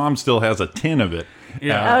mean, my mom still has a tin of it.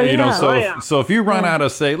 Yeah. So if you run out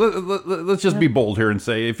of, say, let's just be bold here and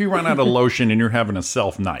say, if you run out of lotion and you're having a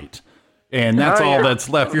self night, and that's all that's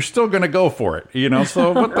left, you're still going to go for it.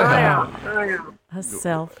 So what the hell? A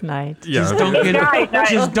self night. Yeah.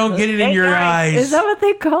 just don't get it in your eyes. Is that what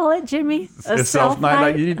they call it, Jimmy? A self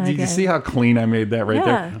night. Did you Okay. see how clean I made that right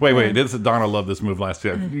Yeah. there? Wait. Donna loved this move last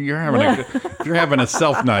year. If you're having a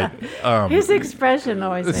self night. His expression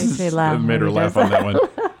always makes me laugh. It made her when he laugh does on that one.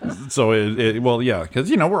 So,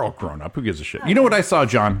 because we're all grown up. Who gives a shit? You know what I saw,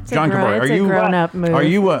 John? John Kevari, it's a grown-up move. Are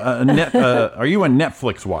you a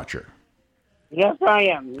Netflix watcher? Yes, I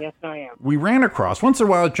am. We ran across once in a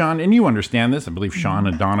while, John, and you understand this. I believe Sean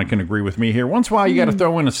and Donna can agree with me here. Once in a while, you got to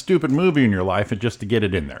throw in a stupid movie in your life just to get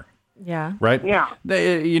it in there. Yeah. Right? Yeah.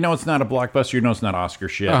 It's not a blockbuster. It's not Oscar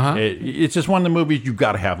shit. Uh-huh. It's just one of the movies you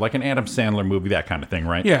got to have, like an Adam Sandler movie, that kind of thing,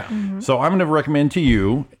 right? Yeah. Mm-hmm. So I'm going to recommend to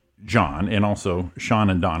you John, and also Sean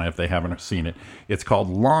and Donna, if they haven't seen it. It's called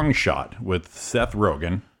Long Shot with Seth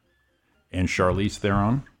Rogen and Charlize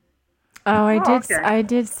Theron. Oh, I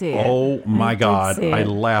did see it. Oh my God, see I it.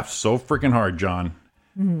 laughed so freaking hard, John.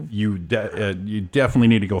 Mm-hmm. You definitely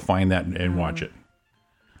need to go find that and watch it.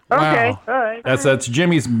 Okay, Wow. all right. That's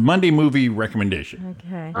Jimmy's Monday movie recommendation.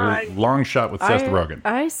 Okay. Long Shot with Seth Rogen.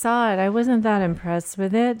 I saw it. I wasn't that impressed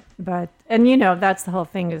with it, and you know, that's the whole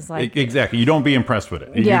thing is like, Exactly. You don't be impressed with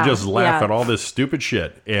it. Yeah, You just laugh yeah. at all this stupid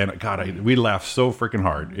shit. And God, we laughed so freaking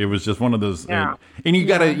hard. It was just one of those. Yeah. And you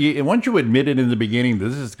gotta, once you admit it in the beginning,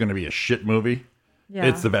 this is going to be a shit movie. yeah.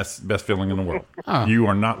 It's the best feeling in the world. You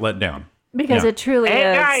are not let down. because Yeah. it truly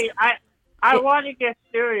Hey, is. guys, I want to get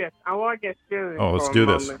serious. Oh, let's for a do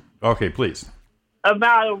this. moment. Okay, please.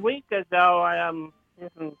 About a week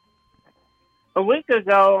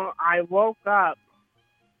ago, I woke up,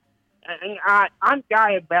 and I'm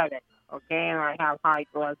diabetic, okay, and I have high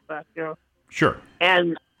blood pressure. Sure.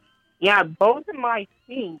 And, yeah, both of my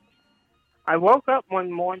feet, I woke up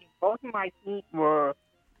one morning, both of my feet were,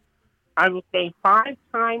 I would say, 5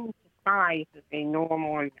 times the size that they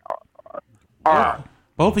normally are.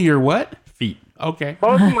 Both of your what? Feet. Okay.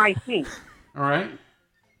 Both of my feet. All right.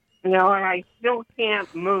 You know, and I still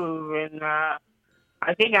can't move, and I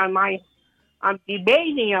think I'm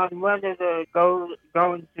debating on whether to go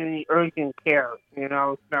into the urgent care, you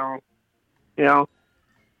know, so, you know.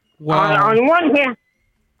 Wow. On one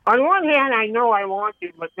hand, I know I want to,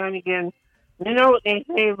 but then again, you know what they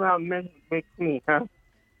say about men with me, huh?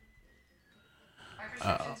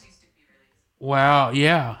 Wow.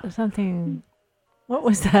 Yeah. Something. What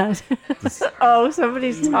was that? Oh,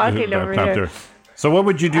 somebody's talking over here. So what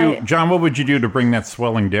would you do, John? What would you do to bring that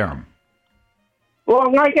swelling down?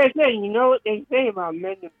 Well, like I said, you know what they say about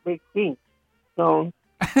men with big feet, so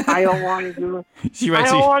I don't want to do. I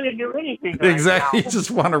don't want to do anything. Exactly. Right You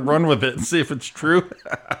just want to run with it and see if it's true.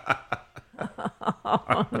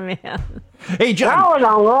 Oh man, Hey, John.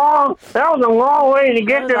 That was a long way to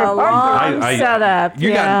get to the a long country. setup.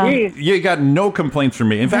 You got no complaints from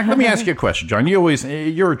me. In fact, let me ask you a question, John.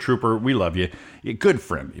 You're a trooper. We love you. You're a good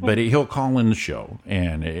friend, but he'll call in the show,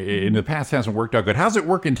 and in the past hasn't worked out good. How's it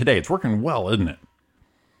working today? It's working well, isn't it?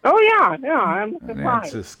 Oh yeah, I'm That's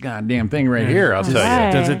surprised. this goddamn thing right here. I'll tell Right.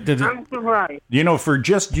 you. Does it? I'm surprised. You know, for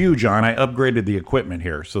just you, John, I upgraded the equipment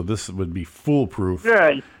here, so this would be foolproof.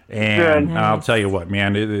 Good. And Good. I'll tell you what,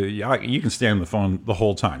 man, you can stay on the phone the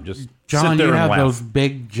whole time. Just John, sit there you and have laugh. those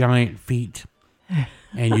big, giant feet,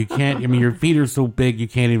 and you can't. I mean, your feet are so big you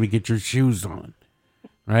can't even get your shoes on,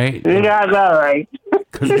 right? You got that right.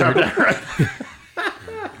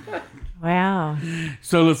 Wow.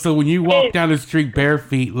 So when you walk down the street bare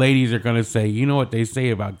feet, ladies are gonna say, you know what they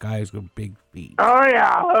say about guys with big feet. Oh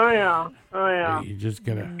yeah. You just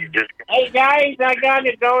gotta. Hey guys, I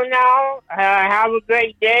gotta go now. Have a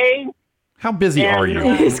great day. How busy are you?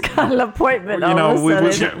 He's got an appointment. You know, all of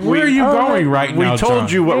a sudden. Where are you going right We now? told John?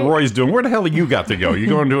 you what Roy's doing. Where the hell are you got to go? You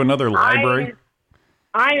going to another library?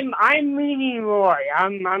 I'm meeting Roy.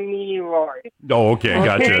 I'm meeting Roy. Oh, okay,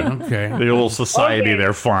 gotcha. Okay. The little society, Okay.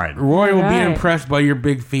 they're fine. Roy will be Right. impressed by your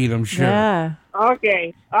big feet, I'm sure. Yeah.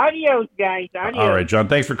 Okay. Adios, guys. Adios. All right, John.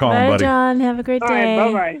 Thanks for calling, Bye, buddy. John. Have a great All day.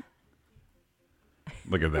 right. Bye-bye.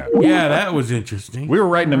 Look at that. Yeah, that was interesting. We were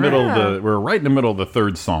right in the middle of the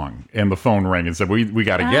third song, and the phone rang and said, "We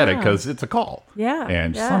got to get it because it's a call." Yeah,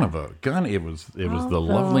 And yeah. son of a gun, it was the I'll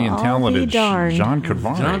lovely and be talented darned. John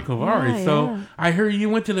Kevari. John Kevari. Yeah, so yeah. I heard you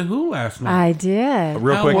went to the Who last night. I did.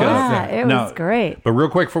 Real How quick, was Yeah, that? it now- was great. But real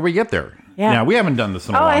quick before we get there, Yeah. now we haven't done this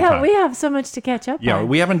in a Oh, long time. we have so much to catch up Yeah, on.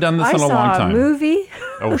 we haven't done this I in a saw long time. a movie.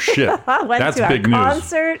 Oh shit, I went that's to big a news.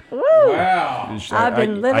 concert. Woo! Wow. I've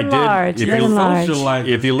been living did- large, if living you- large. Social life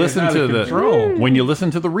If you is listen out to of the control. when you listen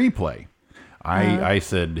to the replay, I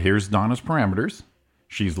said, "Here's Donna's parameters.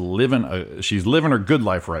 She's living her good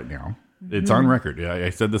life right now. It's on record. Yeah,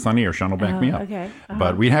 I said this on the air. Sean will back me up. okay.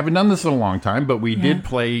 But we haven't done this in a long time. But we did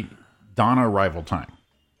play Donna Arrival Time,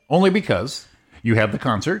 only because you had the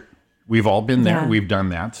concert. We've all been there. Yeah. We've done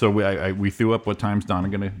that. So we threw up what time's Donna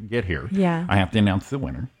going to get here. Yeah. I have to announce the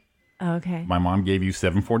winner. Okay. My mom gave you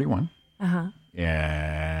 7:41.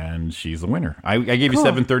 And she's the winner. I gave you Cool.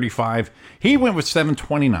 7:35. He went with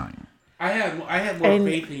 7:29. I had more And-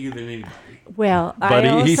 faith in you than anybody. Well, But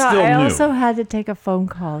I he's also, still I new. also had to take a phone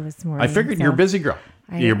call this morning. I figured so- you're a busy girl.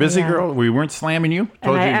 You're a busy yeah. girl. We weren't slamming you.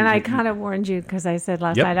 Told you. And I kind of warned you because I said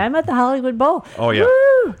last Yep. night, I'm at the Hollywood Bowl. Oh yeah,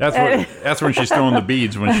 Woo! that's when she's throwing the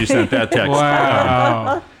beads when she sent that text.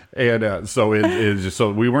 Wow. And so it is.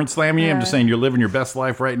 So we weren't slamming you. I'm just saying you're living your best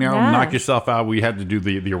life right now. Yes. Knock yourself out. We had to do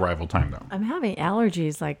the arrival time though. I'm having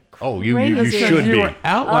allergies like Oh, you crazy. should You be. were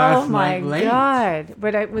out last Oh my night late. God!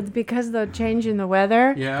 But it was because of the change in the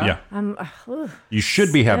weather. Yeah. Yeah. You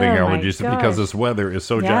should be having Oh, my allergies God. because this weather is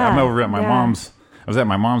so. Yeah, I'm over at my yeah. mom's. I was at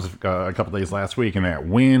my mom's a couple days last week, and that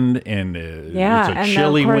wind and Yeah, it's a and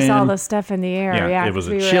chilly of course wind. all the stuff in the air. Yeah, it was 'cause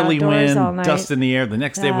a we were chilly outdoors all wind, night. dust in the air. The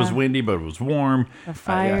next day it was Yeah. windy, but it was warm. The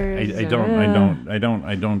fires. I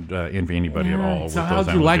don't envy anybody at all. So with how'd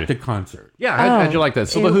those you like allergies. the concert? Yeah, how'd you like that?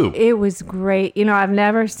 So the Who. It was great. I've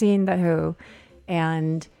never seen the Who,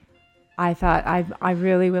 and I thought I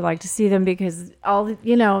really would like to see them because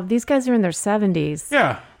these guys are in their 70s.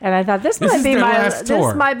 Yeah. And I thought this is might be their my last tour.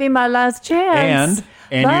 this might be my last chance.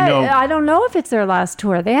 And but you know, I don't know if it's their last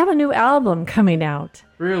tour. They have a new album coming out.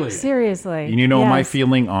 Really? Seriously. and you know my Yes.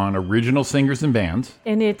 feeling on original singers and bands.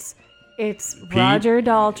 And it's Roger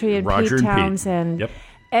Daltrey and Roger Pete and Pete. Townsend. Yep.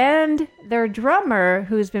 And their drummer,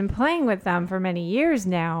 who's been playing with them for many years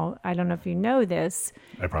now, I don't know if you know this,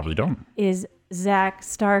 I probably don't. is Zach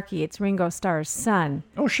Starkey. It's Ringo Starr's son.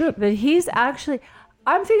 Oh shit. But he's actually,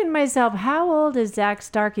 I'm thinking to myself, how old is Zach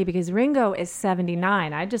Starkey? Because Ringo is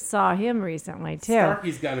 79. I just saw him recently too.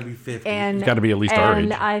 Starkey's got to be 50. And He's gotta be at least our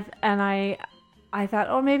age. I thought,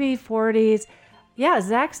 oh, maybe 40s. Yeah,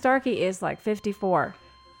 Zach Starkey is like 54.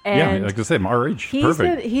 Yeah, And like I said, our age.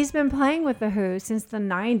 Perfect. he's been playing with the Who since the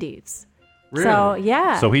 90s. Really? So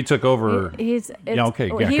yeah. So he took over.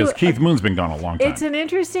 Because Keith Moon's been gone a long time. It's an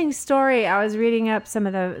interesting story. I was reading up some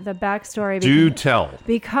of the backstory. Do tell.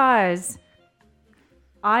 Because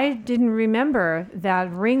I didn't remember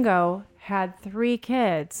that Ringo had 3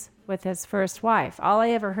 kids with his first wife. All I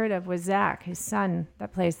ever heard of was Zach, his son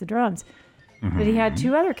that plays the drums. Mm-hmm. But he had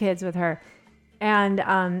 2 other kids with her.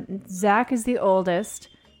 And Zach is the oldest.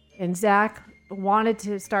 And Zach wanted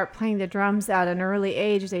to start playing the drums at an early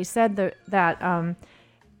age. They said that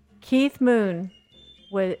Keith Moon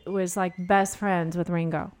was like best friends with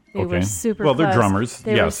Ringo. They were super close. Well, they're drummers.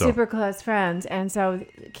 They were super close friends. And so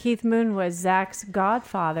Keith Moon was Zach's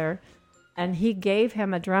godfather, and he gave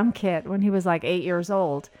him a drum kit when he was like 8 years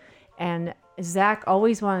old. And Zach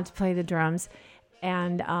always wanted to play the drums.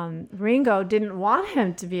 And Ringo didn't want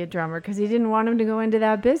him to be a drummer because he didn't want him to go into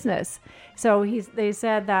that business. So they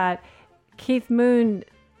said that Keith Moon,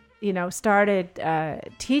 started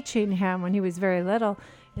teaching him when he was very little,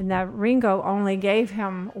 and that Ringo only gave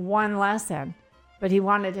him 1 lesson, but he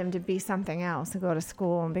wanted him to be something else, to go to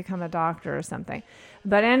school and become a doctor or something.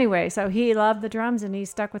 But anyway, so he loved the drums, and he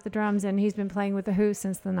stuck with the drums, and he's been playing with the Who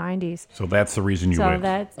since the 90s. So that's the reason you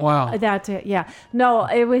went. Wow. That's it, yeah. No,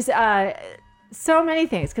 it was so many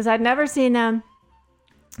things, because I'd never seen them.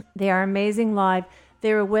 They are amazing live.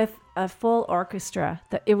 They were with a full orchestra.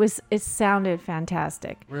 It sounded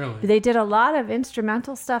fantastic. Really? They did a lot of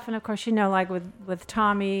instrumental stuff, and of course, like with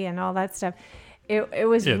Tommy and all that stuff. It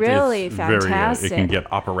was really it's fantastic. Very, it can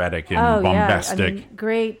get operatic and bombastic. Yeah. I mean,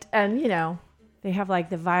 great. And they have like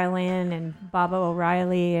the violin and Bob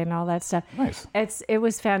O'Reilly and all that stuff. Nice. It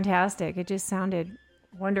was fantastic. It just sounded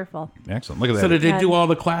wonderful. Excellent. Look at that. So did they do all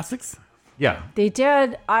the classics? Yeah. They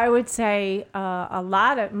did, I would say,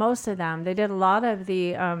 most of them. They did a lot of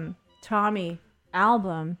the Tommy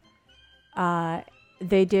album.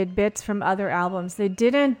 They did bits from other albums. They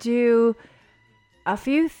didn't do a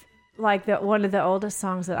few, one of the oldest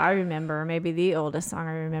songs that I remember, or maybe the oldest song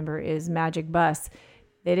I remember, is Magic Bus.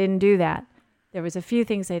 They didn't do that. There was a few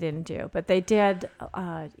things they didn't do, but they did,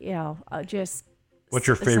 just. What's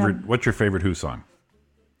your favorite Who song?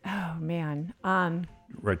 Oh man.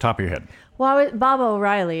 Right, top of your head. Well, Bob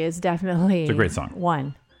O'Reilly is definitely It's a great song.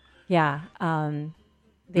 One. Yeah. Bob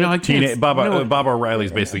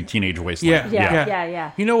O'Reilly's basically Teenage Wasteland.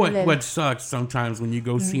 Yeah. You know what sucks sometimes when you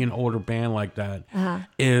go see an older band like that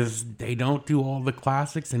is they don't do all the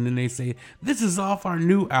classics, and then they say, this is off our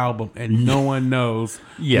new album, and no one knows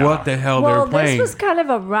what the hell they're playing. This was kind of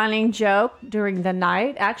a running joke during the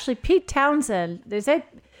night. Actually, Pete Townsend, they said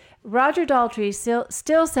Roger Daltrey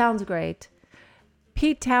still sounds great.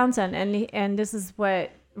 Pete Townsend, and this is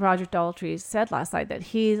what Roger Daltrey said last night, that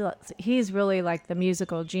he's really like the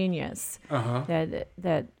musical genius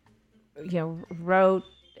that wrote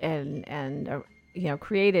and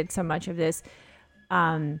created so much of this.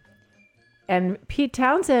 And Pete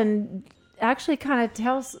Townsend actually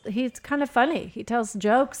he's kind of funny. He tells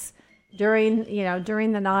jokes during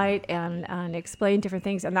the night and explain different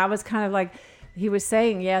things, and that was kind of like. He was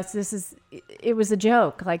saying, yes, it was a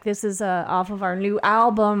joke. Like, this is off of our new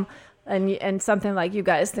album, and something like, you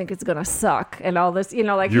guys think it's going to suck and all this,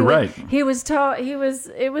 like. You're right. It was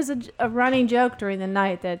a running joke during the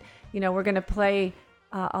night that, we're going to play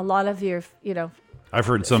a lot of your, I've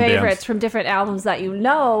heard some favorites bands. from different albums that you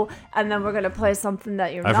know, and then we're going to play something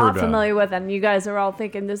that you're I've not heard, familiar with, and you guys are all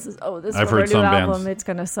thinking this is I've from heard our new some album. bands- It's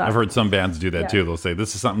going to suck. I've heard some bands do that Yeah. too. They'll say,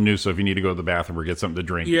 this is something new, so if you need to go to the bathroom or get something to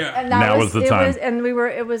drink, Yeah. And now was the time.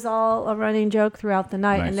 It was all a running joke throughout the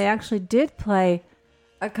night, Nice. and they actually did play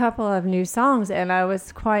a couple of new songs, and I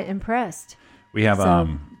was quite impressed. We have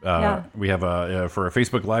So, we have for a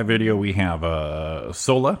Facebook Live video, we have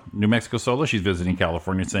Sola, New Mexico Sola. She's visiting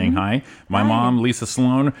California, saying hi. My mom, Lisa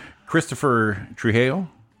Sloan, Christopher Trujillo,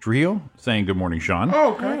 saying good morning, Sean.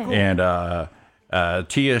 Oh, okay. Cool. And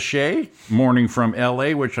Tia Shea, morning from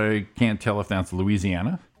L.A., which I can't tell if that's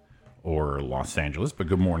Louisiana or Los Angeles, but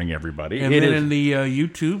good morning, everybody. And then in the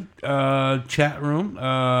YouTube chat room,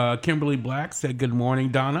 Kimberly Black said good morning,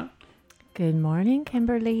 Donna. Good morning,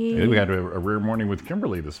 Kimberly. We had a rare morning with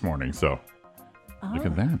Kimberly this morning, so look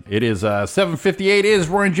at that. It is 7:58. It is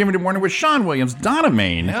Roy and Jimmy in the Morning with Sean Williams, Donna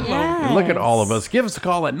Main. Hello. Yes. Look at all of us. Give us a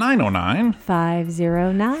call at 909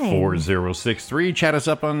 509 4063. Chat us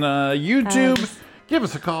up on YouTube. Give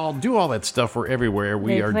us a call. Do all that stuff. We're everywhere.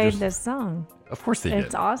 We They are played just. this song. Of course they did.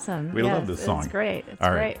 It's awesome. We love this song. It's great. It's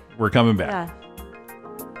all right. great. We're coming back. Yeah.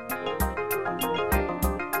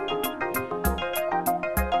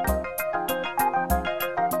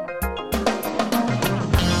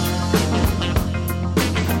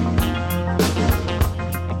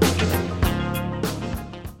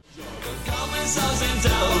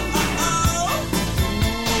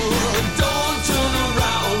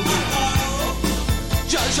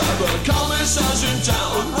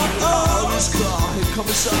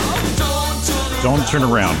 Don't turn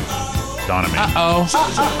around, Donna Main.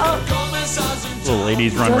 Little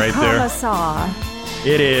ladies run right there. Commissar.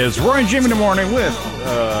 It is Roy and Jimmy in the Morning with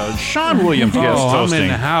Sean Williams guest I'm hosting. in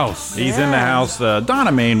the house. He's in the house.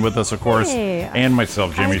 Donna Main with us, of course, Hey. and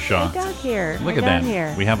myself, Jimmy Shaw. I got here. Look I at got that.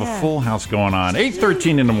 Here. We have a Yeah. full house going on.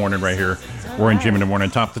 8:13 in the morning right here. Roy and Jimmy in the Morning,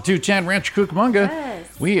 top the 210 Ranch Cucamonga.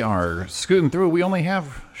 Yes. We are scooting through. We only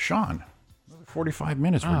have Sean. 45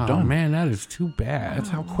 minutes. We're Oh, done. man, that is too bad. That's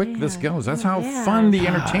how quick this goes. That's Oh, how yeah. fun the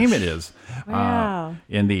entertainment is. Wow.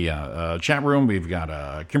 In the chat room, we've got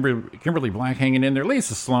Kimberly Black hanging in there.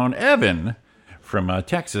 Lisa Sloan. Evan from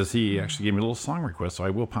Texas. He actually gave me a little song request, so I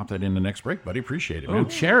will pop that in the next break, buddy. Appreciate it, Oh, man.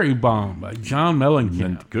 Cherry Bomb by John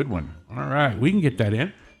Mellencamp. Good one. All right, we can get that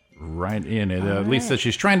in. Right in. And Lisa,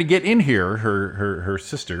 she's trying to get in here, her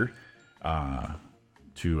sister,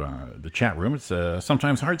 to the chat room. It's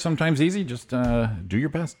sometimes hard, sometimes easy. Just do your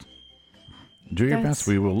best. Do your best.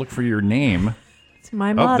 We will look for your name. It's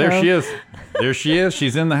my Oh, motto. there she is. There she is.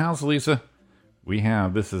 She's in the house, Lisa.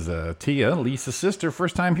 This is Tia, Lisa's sister.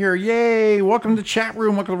 First time here. Yay. Welcome to the chat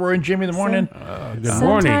room. Welcome to Roy and Jimmy in the morning. Good morning.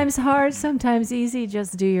 Sometimes hard, sometimes easy.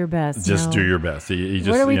 Just do your best. Just No. do your best. You just,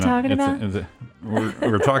 What are we you know, talking about?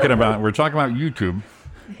 We're talking about YouTube.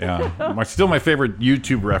 Yeah, my favorite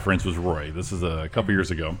YouTube reference was Roy. This is a couple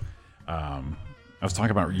years ago. I was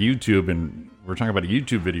talking about YouTube, and we're talking about a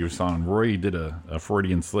YouTube video. On Roy did a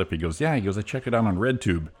Freudian slip. He goes, I checked it out on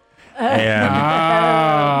RedTube,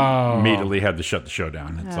 and immediately had to shut the show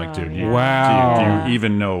down. It's like, dude, do you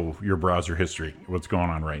even know your browser history? What's going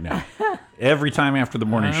on right now? Every time after the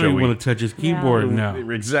morning I show, don't we want to touch his keyboard now.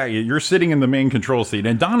 Exactly. You're sitting in the main control seat,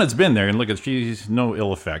 and Donna's been there, and look, she's no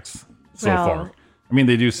ill effects so far. I mean,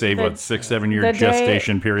 they do say, 6-7 year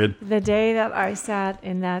gestation period. The day that I sat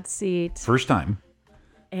in that seat, First time.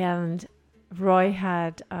 and Roy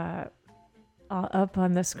had up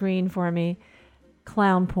on the screen for me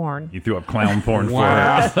clown porn. You threw up clown porn for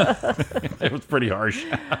her. It was pretty harsh.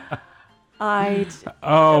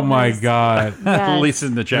 Oh my God. Yes. Lisa's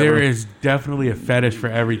in the chat There room. is definitely a fetish for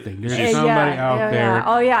everything. There's Yeah, somebody out there. Yeah.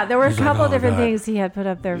 Oh yeah, there were a He's like, couple "Oh, different God." things he had put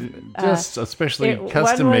up there. Just especially one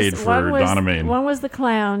custom made was- for one was- Donna Main. One was the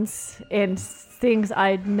clowns and things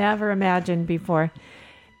I'd never imagined before,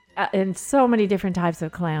 and so many different types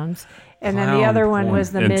of clowns. And then the Clown other one porn.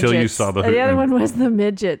 was the Until midgets. you saw the The other one was the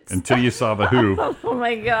midgets. Until you saw the Who. Oh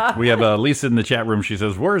my God. We have Lisa in the chat room. She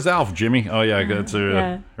says, "Where's Alf, Jimmy?" Oh yeah, that's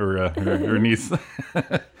her niece.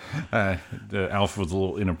 Alf was a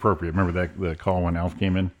little inappropriate. Remember the call when Alf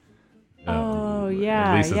came in? Oh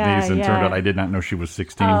yeah, Lisa's yeah, niece, and yeah. turned out I did not know she was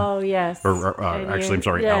 16. Oh yes. Or actually, I'm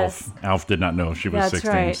sorry, yes. Alf did not know she was That's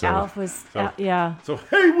 16. right. So, Alf was. yeah. So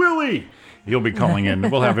hey, Willie, he'll be calling in.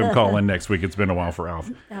 We'll have him call in next week. It's been a while for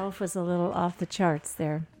Alf. Alf was a little off the charts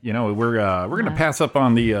there. You know, we're gonna pass up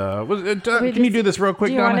on the. Can you do this real quick,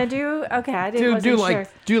 Do you Donna? want to do? Okay, I didn't.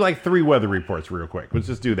 Do like 3 weather reports real quick. Let's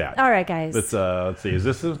just do that. All right, guys. Let's see. Is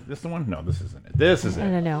this the one? No, this isn't it. This is I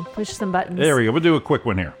it. don't know. Push some buttons. There we go. We'll do a quick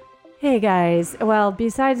one here. Hey guys. Well,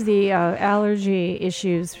 besides the allergy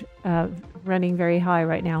issues running very high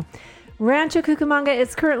right now. Rancho Cucamonga,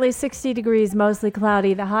 it's currently 60 degrees, mostly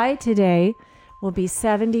cloudy. The high today will be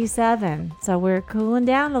 77. So we're cooling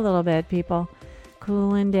down a little bit, people.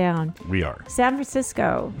 Cooling down. We are. San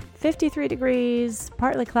Francisco, 53 degrees,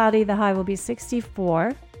 partly cloudy. The high will be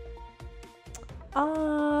 64.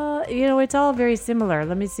 It's all very similar.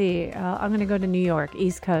 Let me see. I'm going to go to New York,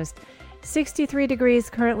 East Coast. 63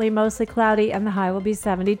 degrees, currently mostly cloudy, and the high will be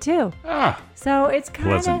 72. So it's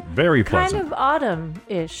pleasant, very pleasant. Kind of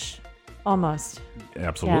autumn-ish, almost.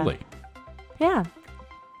 Absolutely. Yeah.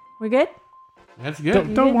 We're good? That's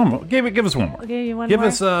good. Don't one more. Give us one more. Okay, you want Give more?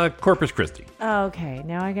 us Corpus Christi. Okay,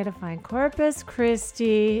 now I got to find Corpus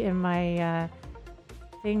Christi in my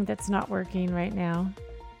thing that's not working right now.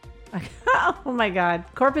 Oh my God,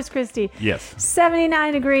 Corpus Christi. Yes.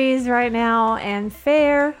 79 degrees right now and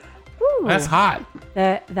fair. Ooh. That's hot.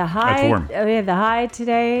 The high. That's warm. The high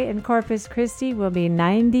today in Corpus Christi will be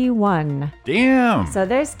 91. Damn. So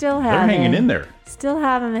they're hanging in there. Still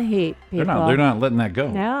having the heat, people. They're not letting that go.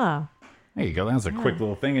 No. There you go. That was a quick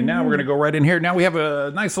little thing. And now we're going to go right in here. Now we have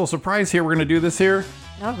a nice little surprise here. We're going to do this here.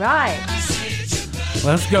 All right.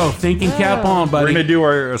 Let's go. Thinking cap on, buddy. We're going to do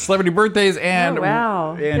our celebrity birthdays and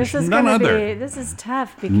wow. And this is this is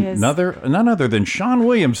tough because none other than Sean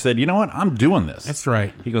Williams said, "You know what? I'm doing this." That's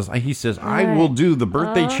right. He says, "I will do the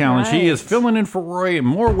birthday challenge." He is filling in for Roy in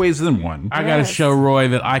more ways than one. I got to show Roy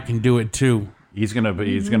that I can do it too. He's gonna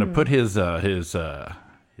put his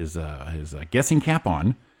guessing cap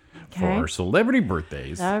on for our celebrity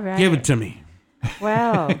birthdays. All right. Give it to me.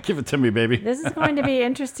 Wow. Give it to me, baby. This is going to be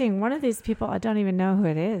interesting. One of these people, I don't even know who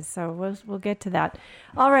it is, so we'll get to that.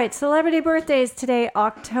 All right, celebrity birthdays today,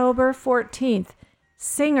 October 14th.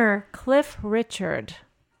 Singer Cliff Richard.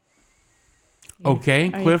 Okay,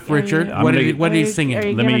 Cliff Richard. What did he sing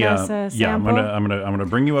it? Let me us a sample? I'm gonna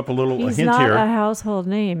bring you up a little He's hint not here. a household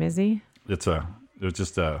name, is he? It was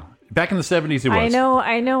just back in the 70s. He was.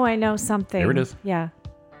 I know something. There it is. Yeah.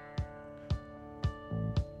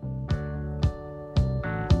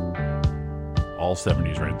 All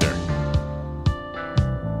 70s right there.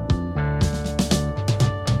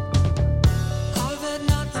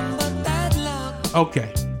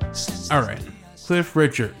 Okay. All right. Cliff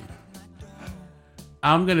Richard.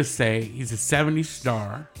 I'm going to say he's a 70s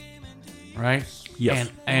star, right? Yes.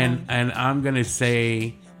 And I'm going to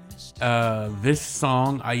say this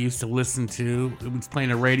song I used to listen to. It was playing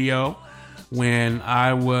the radio when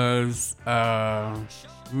I was, my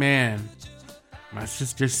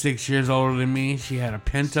sister's 6 years older than me. She had a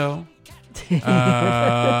Pepto.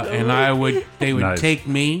 And they would take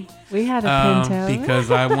me. We had a Pepto.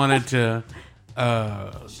 Because I wanted to,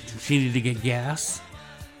 she needed to get gas.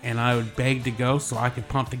 And I would beg to go so I could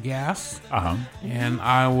pump the gas. Uh-huh. And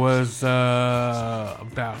I was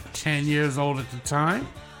about 10 years old at the time.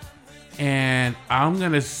 And I'm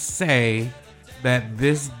going to say that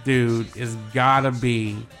this dude is got to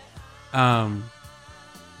be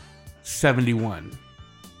 71.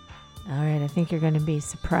 All right, I think you're going to be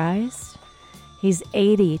surprised. He's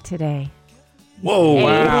 80 today. Whoa! 80.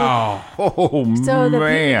 Wow! Oh So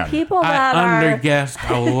man! the people that I are underguessed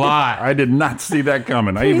a lot. I did not see that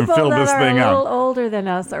coming. I even filled this thing people that are a little out. older than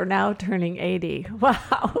us are now turning 80. Wow,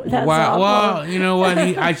 that's Wow! awful. Well, you know what?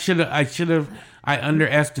 I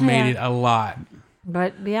underestimated a lot.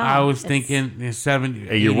 But yeah, I was thinking 70.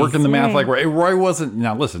 Hey, you're working the math Right. like Roy. Roy wasn't.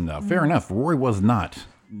 Now listen. Fair enough. Roy was not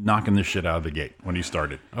knocking this shit out of the gate when he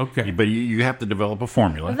started. Okay. But you have to develop a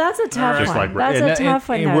formula. Well, that's a tough Just one. like- That's and- a tough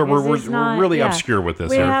and one. we're- though, 'cause we're- he's we're not- really obscure with this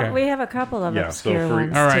We here. have, Okay. we have a couple of Yeah, so obscure for-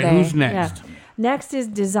 ones All right, today. who's next? Yeah. Next is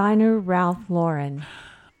designer Ralph Lauren.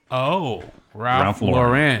 Oh, Ralph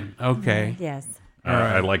Lauren. Okay. Yes. All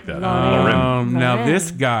right, I like that. Lauren. Now Lauren.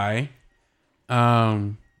 this guy,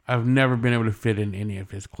 I've never been able to fit in any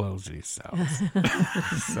of his clothes that he sells.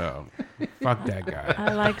 So, fuck that guy.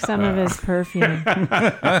 I like some of his perfume.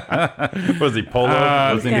 Was he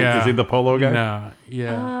polo? Is he the polo guy? No,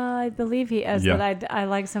 yeah. I believe he is, Yeah. but I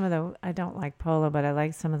like some of the. I don't like polo, but I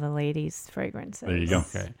like some of the ladies' fragrances. There you go.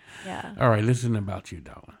 Okay. Yeah, All right, listen about you,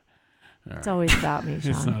 Donna. it's always about me, It's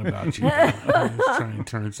Sean. not about you. I'm just trying to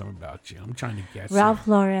turn something about you. I'm trying to guess. Ralph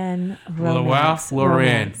Lauren. Ralph Lauren.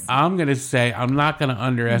 romance. I'm going to say, I'm not going to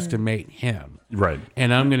underestimate him. Right.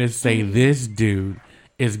 And I'm going to say this dude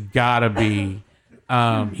is got to be,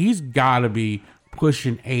 he's got to be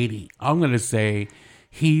pushing 80. I'm going to say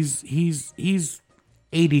he's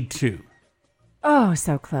 82. Oh,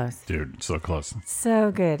 so close. Dude, so close.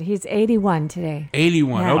 So good. He's 81 today.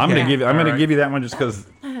 81. Yeah. Okay. I'm gonna All right. give you that one just because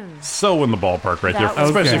so in the ballpark right That there, was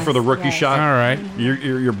especially Okay. for the rookie Right. shot. All right.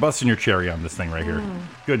 You're busting your cherry on this thing right here.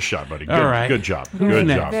 Good shot, buddy. Good, All right. good job. Who's Good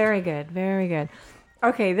next? job. Very good. Very good.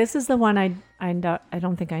 Okay, this is the one I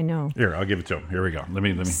don't think I know. Here, I'll give it to him. Here we go. Let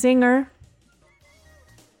me. Singer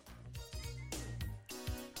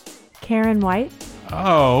Karen White.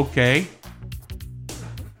 Oh, okay.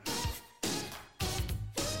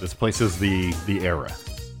 This place is the era.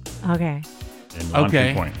 Okay. In one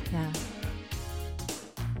Okay. point. Yeah.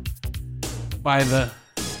 By the.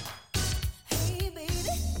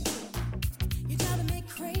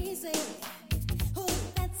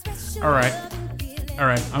 All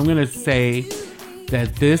right. I'm gonna say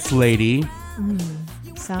that this lady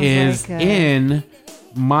Sounds is like in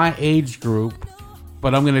my age group,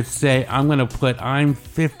 but I'm gonna put I'm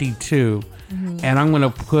 52, and I'm gonna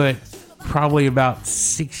put probably about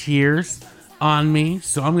 6 years on me.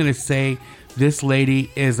 So I'm gonna say this lady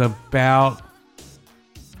is about.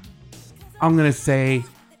 I'm gonna say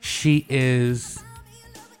she is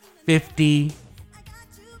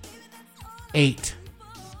 58.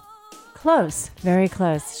 Close, very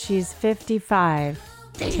close. She's 55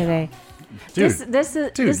 today. Dude, this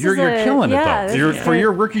is you're killing it, yeah, though. For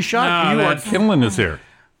your rookie shot, No, you are that's- killing this here.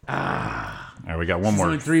 All right, we got one She's more.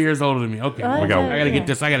 only 3 years older than me. Okay, Oh, We got- I gotta get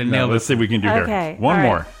this. I gotta Now, nail let's this. see what we can do Okay, here. One all right.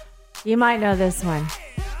 more. You might know this one.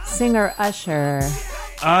 Singer Usher.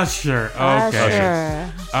 Usher. Okay.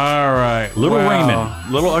 Usher. All right. Little Well,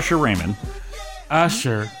 Raymond. Little Usher Raymond.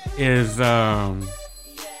 Usher is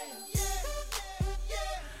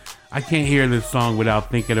I can't hear this song without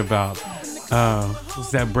thinking about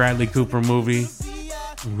what's that Bradley Cooper movie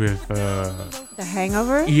with The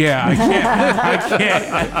Hangover? yeah, I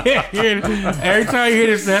can't hear it. Every time I hear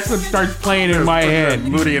this, that's what starts playing in my head.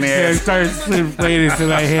 Moody in the Yeah, air. it starts playing this in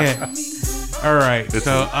my head. All right,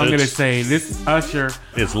 so I'm gonna it's- say this Usher.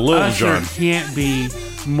 It's Lil Usher Jon. can't be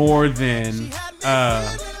more than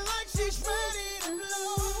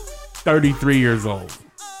 33 years old.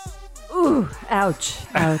 Ooh, ouch.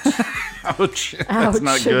 Ouch. Ouch. That's Ouch.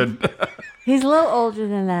 not good. He's a little older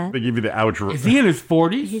than that. They give you the ouch. Is he in his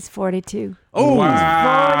 40s? He's 42. Oh,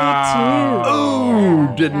 wow. 42.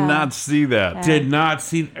 oh, did not see that. Did not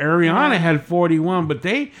see Ariana had 41, but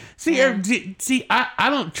they see. I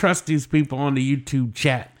don't trust these people on the YouTube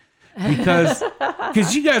chat because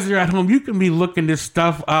you guys are at home. You can be looking this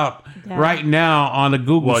stuff up right now on a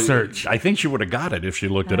Google search. I think she would have got it if she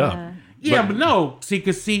looked it up. Yeah, but no,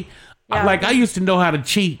 like I used to know how to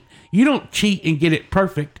cheat. You don't cheat and get it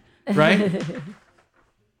perfect, right?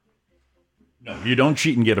 No, you don't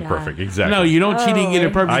cheat and get it perfect. Exactly. No, you don't cheat and get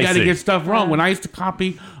it perfect. I You got to see. get stuff wrong. When I used to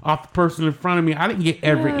copy off the person in front of me, I didn't get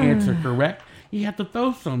every answer correct. You have to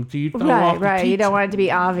throw some to you. Throw off the Right. You teacher. don't want it to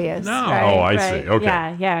be obvious. No. Right, Oh, I right. see.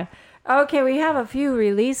 Okay. Yeah. Okay, we have a few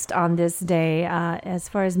released on this day as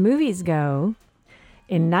far as movies go.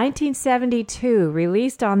 In 1972,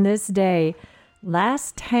 released on this day,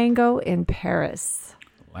 Last Tango in Paris.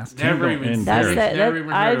 Last Never Tango even in That's Paris. it. Never even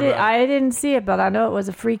heard of it. I didn't see it, but I know it was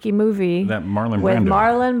a freaky movie. That Marlon with Brando.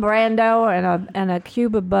 Marlon Brando and a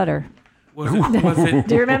cube of butter. Was it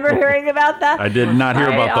Do you remember hearing about that? I did not hear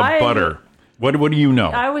about the I- butter. What do you know?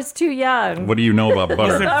 I was too young. What do you know about Is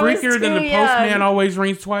butter? it I was freakier than too the postman young. always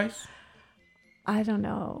rings twice? I don't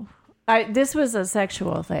know. This was a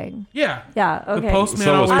sexual thing. Yeah. Yeah. Okay. The postman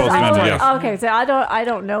So was always Postman, rings yes. twice. Okay, so I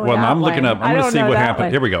don't know. Well, that I'm looking one. up. I I'm going to don't see know what that happened.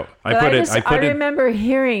 one. Here we go. But I remember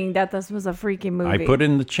hearing that this was a freaky movie. I put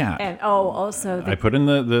in the chat. And also I put in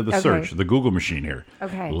the Okay. search, the Google machine here.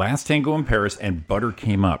 Okay. Last Tango in Paris, and butter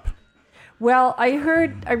came up. Well, I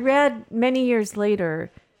read many years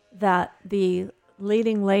later that the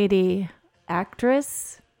leading lady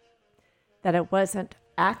actress, that it wasn't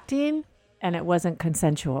acting and it wasn't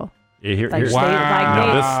consensual. Here, Like, here- they- like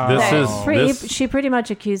Now, they- this that is pre- this. She pretty much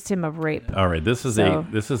accused him of rape. All right, this is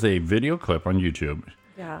So- a video clip on YouTube.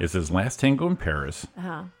 Yeah. It says Last Tango in Paris,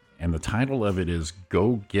 and the title of it is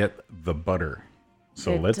 "Go Get the Butter."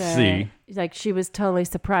 So let's see. Like she was totally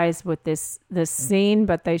surprised with this scene,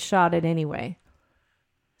 but they shot it anyway.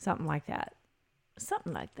 Something like that.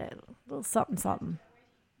 Something like that. A little something.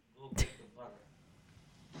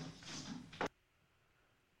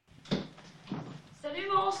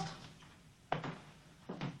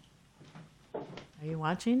 Are you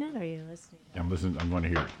watching it or are you listening? I'm listening. I'm going to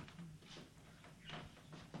hear it.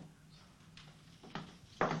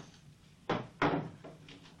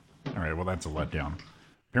 All right. Well, that's a letdown.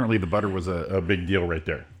 Apparently, the butter was a big deal right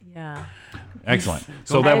there. Yeah. Excellent.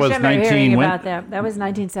 So that was remember 19. hearing When? about that. That was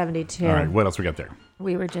 1972. All right. What else we got there?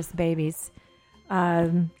 We were just babies.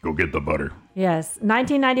 Go get the butter. Yes.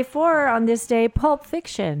 1994 on this day, Pulp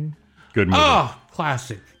Fiction. Good movie. Oh,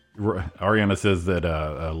 classic. Ariana says that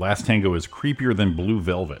Last Tango is creepier than Blue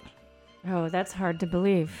Velvet. Oh, that's hard to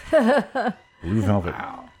believe. Blue Velvet.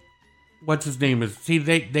 what's his name is. See,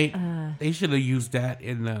 they should have used that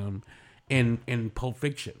in Pulp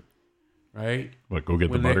Fiction, right? What? Go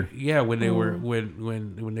get the butter. When they were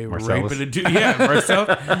when they were Marcellus? raping the dude. Yeah,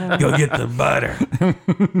 Marcellus. Go get the butter.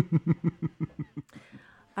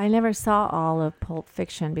 I never saw all of Pulp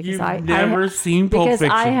Fiction because You've never seen Pulp because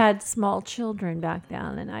Fiction? I had small children back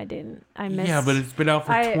then, and I didn't. I missed. Yeah, but it's been out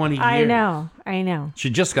for 20 years. I know. She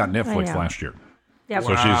just got Netflix last year. Yep.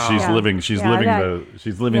 So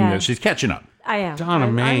she's living she's catching up. I am. Donna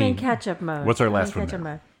I'm Main. in catch-up mode. What's our last I'm in one catch-up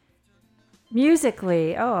there? mode.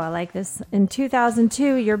 Musically, I like this. In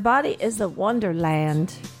 2002, Your Body is a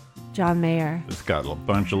Wonderland. John Mayer. It's got a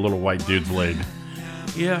bunch of little white dudes laid.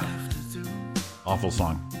 Yeah. Awful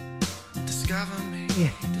song.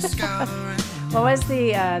 What was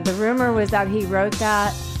the rumor was that he wrote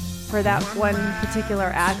that for that one particular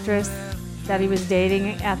actress that he was dating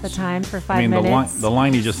at the time for 5 minutes. The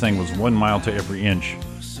line he just sang was 1 mile to every inch.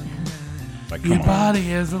 Like, Your come on.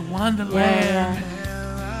 body is a wonderland.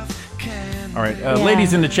 All right,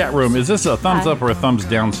 ladies in the chat room, is this a thumbs up or a thumbs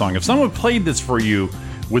down song? If someone played this for you,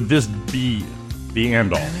 would this be the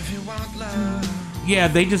end all? Yeah,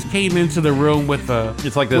 they just came into the room with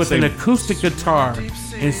It's like the with same- an acoustic guitar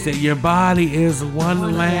and said, "Your body is a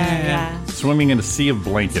wonderland." Yeah. Swimming in a sea of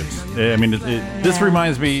blankets. I mean, this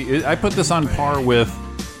reminds me, I put this on par with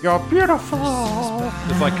You're Beautiful.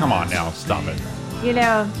 It's like, come on now, stop it. You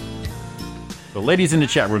know, The ladies in the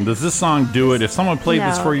chat room, does this song do it? If someone played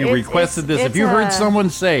this No, for you, it's- requested this, if it's you heard a- someone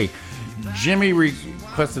say, Jimmy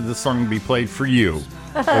requested this song to be played for you,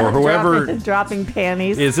 or whoever, dropping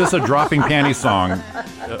panties. is this a dropping panty song?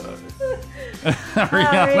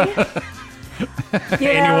 Ariana, You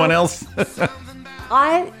know, anyone else?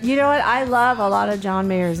 You know what? I love a lot of John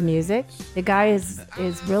Mayer's music. The guy is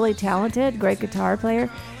really talented, great guitar player.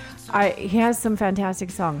 He has some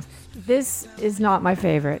fantastic songs. This is not my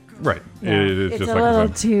favorite. Right. Yeah. It's It's just a like I little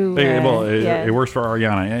said. too, It works for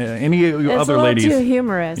Ariana. Any It's other a little ladies? too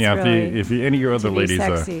humorous. Yeah, really, if any of your other to be ladies.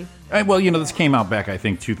 sexy. Well, this came out back, I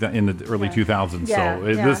think, in the early 2000s. Yeah, So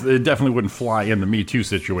yeah. it definitely wouldn't fly in the Me Too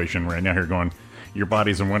situation right now. Here going, your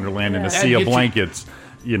body's in Wonderland in a Yeah. sea of That'd get you- blankets.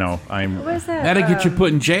 I'm. What was that? That'll get you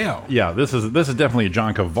put in jail. Yeah, this is definitely a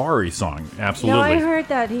John Kevari song. Absolutely. No, I heard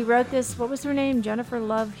that he wrote this. What was her name? Jennifer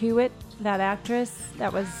Love Hewitt, that actress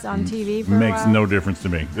that was on TV for a Makes while. no difference to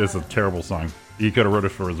me. This is a terrible song. He could have wrote it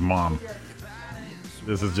for his mom.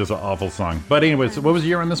 This is just an awful song. But anyways, what was the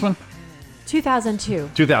year on this one?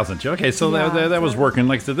 2002. 2002. Okay, so Yeah, that was working.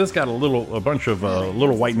 Like I said, this got a bunch of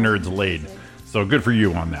little white nerds laid. So good for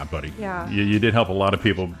you on that, buddy. Yeah. You did help a lot of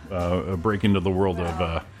people break into the world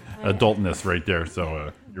of adultness right there.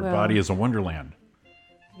 So your Well- body is a wonderland.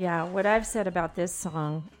 Yeah, what I've said about this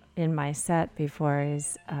song in my set before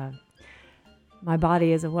is my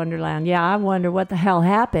body is a wonderland. Yeah, I wonder what the hell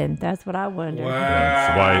happened. That's what I wonder.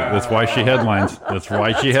 That's why she headlines. That's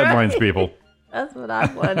why she headlines people. That's what I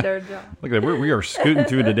wondered. Look at that. We are scooting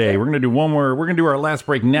through today. We're going to do one more. We're going to do our last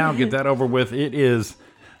break now. Get that over with. It is,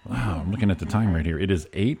 wow, I'm looking at the time right here. It is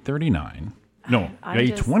 8:39. No,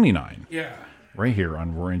 8:29. Yeah. Right here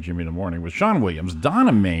on Roy and Jimmy in the Morning with Sean Williams,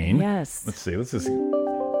 Donna Main. Yes. Let's see.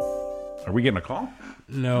 Are we getting a call?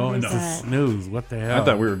 No, it's a snooze. What the hell? I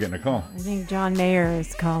thought we were getting a call. I think John Mayer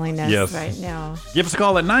is calling us Yes. right now. Give us a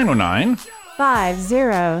call at 909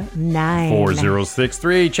 509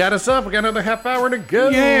 4063. Chat us up. We got another half hour to go.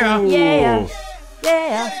 Yeah. Yeah.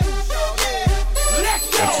 Yeah.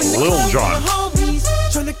 That's Lil Jon.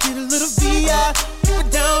 Trying to get a little VI, keep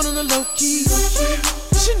it down on the low key.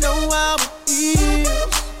 She know how it is.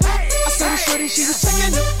 I saw her shorty, she was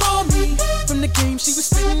checking up on me. From the game, she was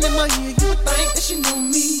spitting in my ear. You would think that she knew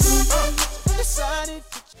me. Decided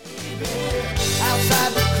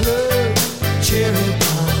outside the club, cherry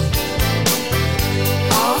pie.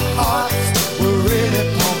 Our hearts were really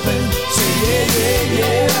pumping. Say yeah, yeah,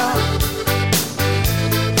 yeah.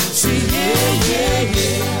 Say yeah, yeah,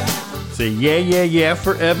 yeah. Say yeah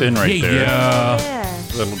for Evan right there. Yeah.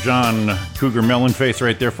 Little John Cougar Melon face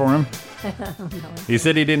right there for him. He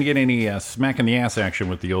said he didn't get any smack in the ass action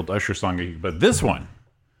with the old Usher song, but this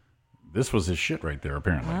was his shit right there,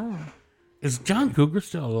 apparently. Oh. Is John Cougar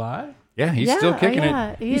still alive? Yeah, he's Yeah, still kicking yeah.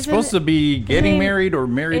 it. He's He's supposed in- to be getting married or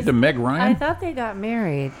married to Meg I Ryan. thought they got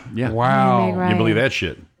married. Yeah. Wow. Meg Ryan. You believe that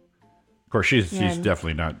shit? Of course, she's Yeah.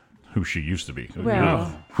 definitely not who she used to be.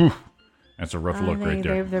 Well, Whew. That's a rough look right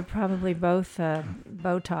there. They're probably both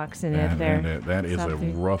Botox in it there. That is a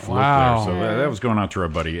Something. rough Wow. look there. So that was going out to our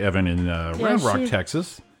buddy Evan in Round Rock, she-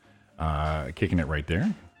 Texas, kicking it right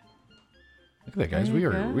there. Look at that, guys. There We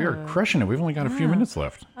you are go. crushing it. We've only got a few minutes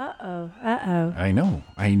left. Uh-oh. I know,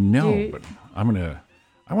 Dude. but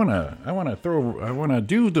I'm I want to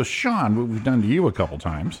do the Sean what we've done to you a couple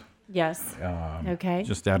times. Yes. Okay.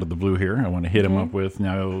 Just out of the blue here, I want to hit him up with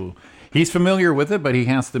now. He's familiar with it, but he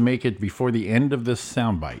has to make it before the end of this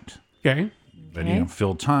soundbite. Okay. But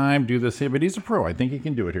fill time, do this here. But he's a pro. I think he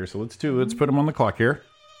can do it here. So let's put him on the clock here.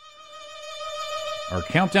 Our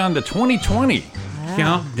countdown to 2020. Wow.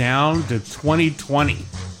 Countdown to 2020.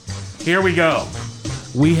 Here we go.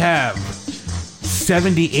 We have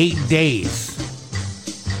 78 days,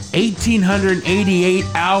 1,888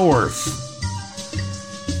 hours,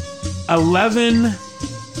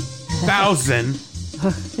 11,000.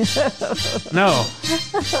 No.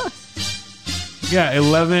 Yeah,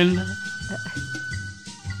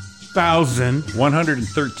 11,000.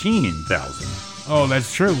 113,000. Oh,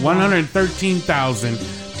 that's true.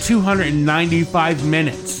 113,295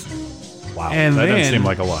 minutes. Wow. And that then, doesn't seem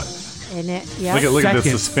like a lot. And yep. Look at the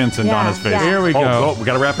Seconds. suspense in Donna's face. Yeah. Here we go. Oh, we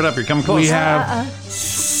got to wrap it up. You're coming close. We have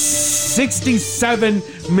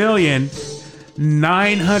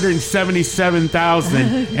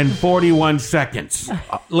 67,977,041 seconds.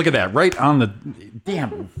 Look at that. Right on the...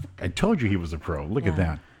 Damn. I told you he was a pro. Look at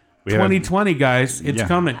that. We 2020, guys. It's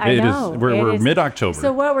coming. I know. We're mid-October.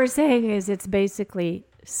 So what we're saying is it's basically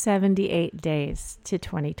 78 days to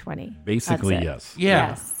 2020. Basically, That's it. yes. Yeah.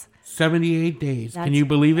 Yes. 78 days. Can you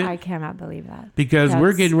believe it? I cannot believe that. Because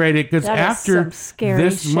we're getting ready. Because that is after some scary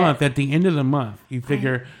this shit. month, at the end of the month, you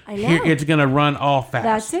figure I know. here it's going to run all fast.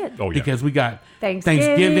 That's it. Oh, yeah. Because we got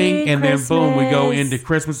Thanksgiving, and then boom, we go Christmas. into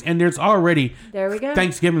Christmas, and there's already There we go.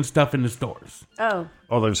 Thanksgiving stuff in the stores. Oh.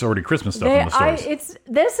 Oh, there's already Christmas stuff in the stores.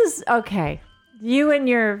 This is okay. You and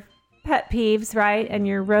your pet peeves, right? And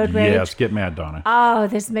your road rage. Yes, get mad, Donna. Oh,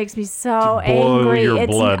 this makes me so boil angry. your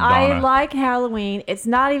blood, I Donna. like Halloween. It's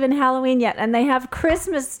not even Halloween yet, and they have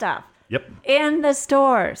Christmas stuff Yep. in the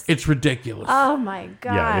stores. It's ridiculous. Oh my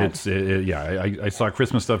god! Yeah, I saw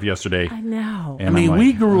Christmas stuff yesterday. I know. And I mean, I'm like,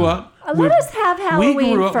 we grew up. Let us have Halloween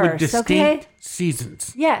we grew up first, with distinct okay?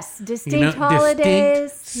 seasons. Yes, distinct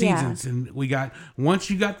holidays. Distinct seasons, and we got once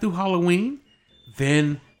you got through Halloween,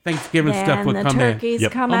 then Thanksgiving Then stuff would the come turkeys in.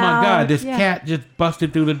 come Oh my out. God! This Yeah. cat just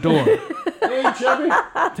busted through the door. Hey, Chubby.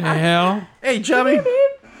 The hell? Hey, Chubby.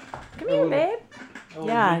 Come here, babe.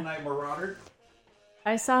 Yeah, Midnight Marauder.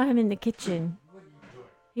 I saw him in the kitchen.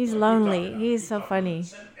 He's lonely. He's so funny.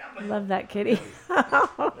 I love that kitty.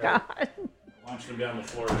 Oh God. Launched him down the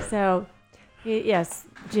floor there. So, yes,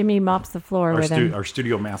 Jimmy mops the floor with him. Our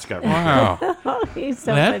studio mascot. Wow! Oh, he's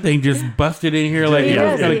so That funny. thing just busted in here like He it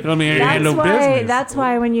was does. going to come in here and handle business. That's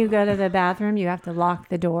why when you go to the bathroom, you have to lock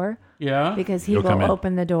the door Yeah. because he He'll come will in.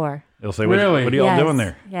 open the door. He'll say, Really? what are y'all Yes, doing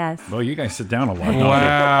there? Yes. Well, you guys sit down a lot. don't you?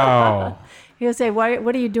 Wow. He'll say,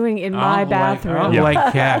 "What are you doing in I my don't bathroom?"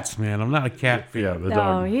 like cats, man. I'm not a cat fan. Yeah, the No,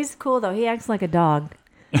 dog. he's cool though. He acts like a dog.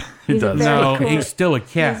 He He's a does. very No, cool- he's still a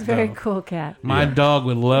cat. He's a very though. cool cat. My dog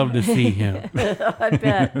would love to see him. I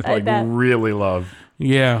bet. I Like, bet. really love.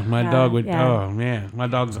 Yeah, my dog would. yeah. Oh man, my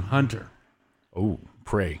dog's a hunter. Oh,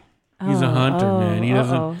 pray. He's a hunter, man. He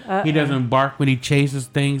doesn't. He doesn't bark when he chases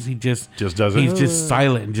things. He just does it. He's just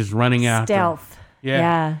silent and just running after. Stealth.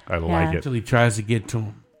 Yeah. I like it. Until he tries to get to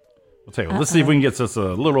him. I'll tell you, let's see if we can get us a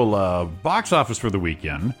little box office for the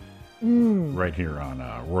weekend. Right here on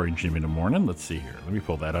Roy and Jimmy in the Morning. Let's see here. Let me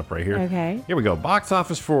pull that up right here. Okay. Here we go. Box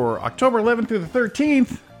office for October 11th through the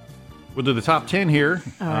 13th. We'll do the top 10 here.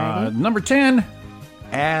 Alrighty. Number 10,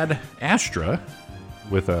 Ad Astra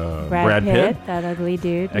with Brad Pitt, that ugly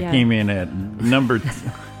dude. That yeah. came in at number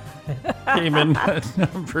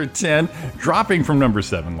number 10, dropping from number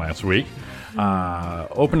 7 last week.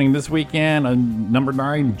 Opening this weekend, number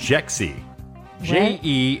 9, Jexy.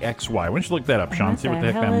 Jexy. Why don't you look that up, Sean? See what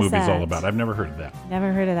the heck that movie's all about. I've never heard of that.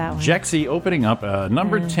 Never heard of that one. Jexy opening up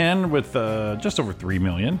number 10 with just over $3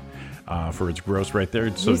 million for its gross right there.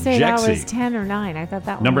 Did So you say Jexy, that was 10 or 9? I thought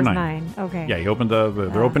that one number was 9. 9. Okay. Yeah, he opened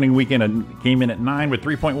their opening weekend and came in at 9 with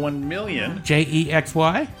 3.1 million. Jexy.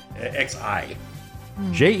 XI.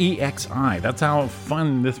 Jexi. That's how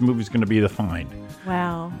fun this movie's going to be to find.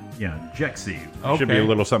 Wow. Yeah, Jexy. Okay. Should be a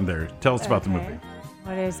little something there. Tell us about the movie.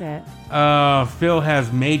 What is it? Phil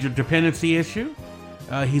has major dependency issue.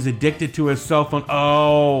 He's addicted to his cell phone.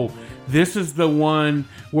 Oh, this is the one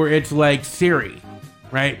where it's like Siri,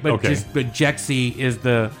 right? But Okay. but Jexy is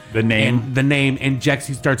the name? and the name, and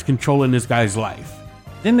Jexy starts controlling this guy's life.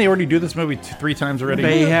 Didn't they already do this movie 3 times already?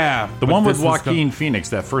 They have The but one with this is Joaquin Phoenix,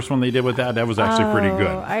 that first one they did with that was actually pretty good.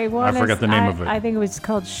 I forgot the name of it. I think it was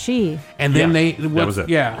called She. And then Yeah, that that was it.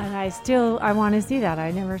 Yeah, And I want to see that.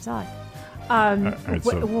 I never saw it. right,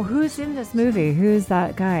 so- Who's in this movie? Who's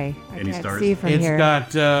that guy? I Any can't stars? see from it's here.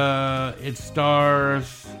 got it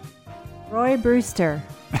stars. Roy Brewster.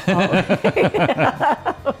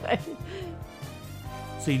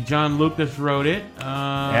 See, John Lucas wrote it.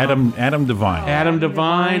 Adam Devine. Adam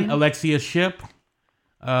Devine, Devine. Alexia Shipp,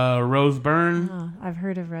 Rose Byrne, Oh, I've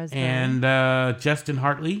heard of Rose. and Justin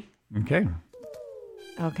Hartley. Okay.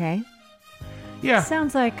 Okay. Yeah.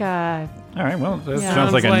 Sounds like All right. Well, that Yeah.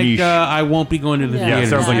 sounds like a niche. I won't be going to the Yeah, theater. it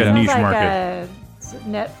sounds like a sounds niche like market. a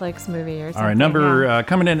Netflix movie or something. All right.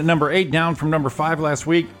 Coming in at number 8, down from number 5 last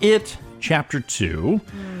week. It Chapter 2.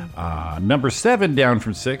 Number 7, down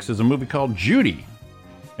from 6, is a movie called Judy.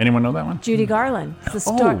 Anyone know that one? Judy Garland. It's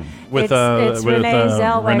the Oh, star. with, it's with, Renee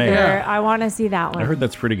Zellweger. Renee. Yeah. I want to see that one. I heard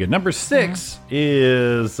that's pretty good. Number 6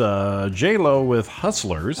 is J-Lo with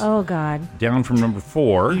Hustlers. Oh God. Down from number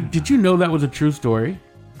 4. Did you know that was a true story?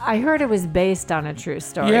 I heard it was based on a true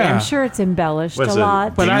story. Yeah. I'm sure it's embellished What's a it?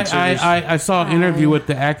 lot. But Dancers? I saw an interview with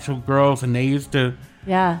the actual girls, and they used to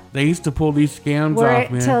pull these scams off,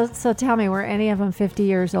 man. So tell me, were any of them 50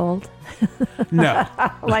 years old? No.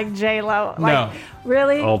 Like J-Lo? No. Like,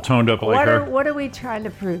 really? All toned up like her. What are we trying to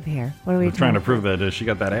prove here? What are we We're trying to prove that she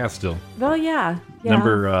got that ass still. Well, yeah.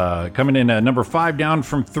 Coming in at number 5, down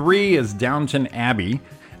from 3, is Downton Abbey.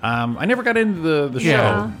 I never got into the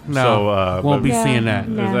Yeah. show. No. So, Won't be Yeah, seeing that.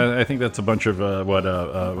 no. I think that's a bunch of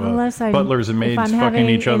Unless I'm- butlers and if maids I'm fucking having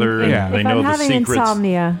each other. Yeah. And they if know I'm the having secrets.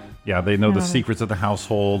 insomnia. Yeah, they know the secrets of the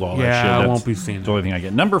household, all that Yeah, shit. I That's won't be seeing the that. only thing I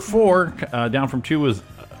get. Number 4, down from 2, is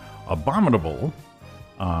Abominable.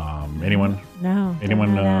 Anyone? No. don't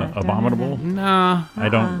Anyone know that, don't know Abominable? that. Nah.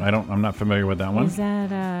 I'm not familiar with that one. Is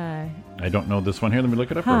that I don't know this one here. Let me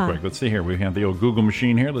look it up real quick. Let's see here. We have the old Google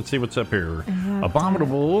machine here. Let's see what's up here. that,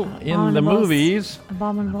 Abominable in the Abominable movies.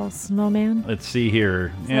 Abominable Snowman? Let's see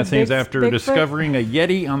here. Yeah, it that seems Big- after Bigfoot? discovering a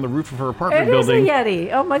Yeti on the roof of her apartment It is a building.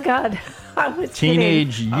 Yeti. Oh my God. I was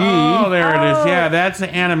Teenage kidding. Yee. Oh, there it is. Oh. Yeah, that's an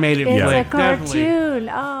animated It's flick. a Definitely. cartoon.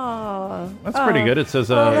 Oh. That's pretty good. It says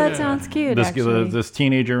that sounds cute, actually. this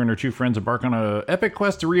teenager and her 2 friends embark on an epic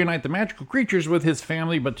quest to reunite the magical creatures with his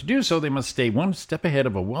family, but to do so, they must stay one step ahead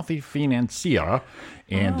of a wealthy financier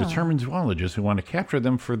and determined zoologists who want to capture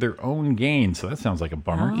them for their own gain. So that sounds like a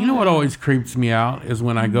bummer. You know what always creeps me out is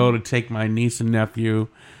when I go to take my niece and nephew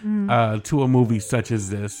to a movie such as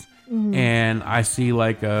this, and I see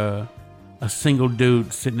like a single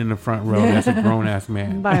dude sitting in the front row that's a grown ass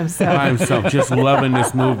man By himself. just loving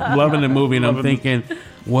this movie, loving the movie, and I'm thinking,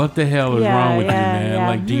 what the hell is wrong with you, man? yeah.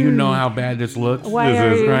 Like, do you know how bad this looks? Why This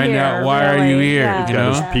are is you right here? now. Why are Really? you here? Yeah. You Got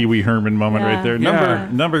know? his Pee Wee Herman moment Yeah. right there. Yeah.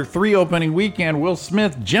 Number 3 opening weekend, Will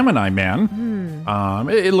Smith, Gemini Man.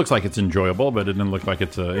 It looks like it's enjoyable, but it didn't look like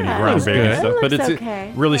it's any looks groundbreaking good. stuff. It But looks it's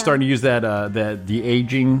okay. really Yeah. starting to use that the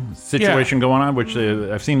aging situation going on, which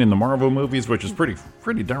I've seen in the Marvel movies, which is pretty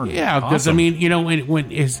darn Yeah, because awesome. I mean, you know, when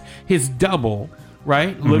his double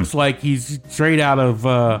right looks like he's straight out of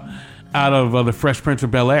the Fresh Prince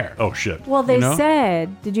of Bel-Air. Oh shit! Well, they You know?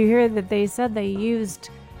 said, did you hear that they said they used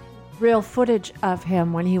real footage of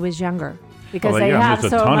him when he was younger? Because Oh, they yeah, have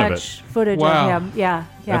just a so ton of much footage Wow. of him. Yeah,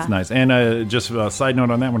 yeah. That's nice. And just a side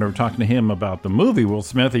note on that, when we were talking to him about the movie Will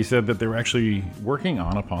Smith, he said that they were actually working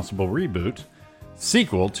on a possible reboot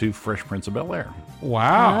sequel to Fresh Prince of Bel-Air.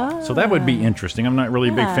 Wow. So that would be interesting. I'm not really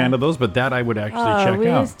a big Yeah. fan of those, but that I would actually check we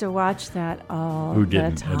out. used to watch that all Who the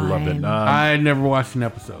didn't? time. I loved it. I never watched an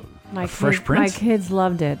episode. My Fresh kids, Prince? My kids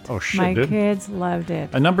loved it. Oh, shit, My dude. kids loved it.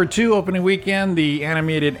 A number 2 opening weekend, the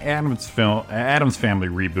animated Addams Family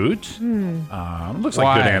reboot. Looks like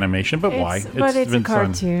Why? good animation, but why? But it's a been fun.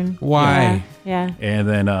 cartoon. Why? Yeah. And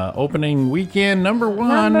then opening weekend, number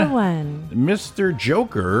 1, Number 1. Mr.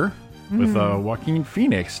 Joker with Joaquin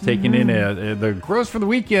Phoenix taking in the gross for the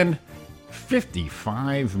weekend,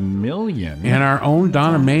 $55 million. And our own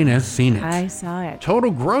Donna Main has seen it. I saw it. Total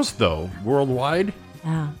gross, though, worldwide,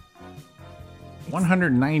 Yeah.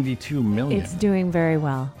 192 million. It's doing very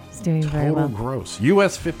well. It's doing very Total well. gross.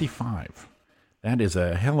 US 55. That is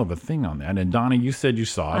a hell of a thing on that. And Donna, you said you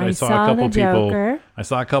saw it. I saw saw a couple the people. Joker. I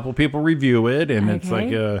saw a couple people review it, and it's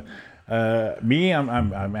like Okay. me.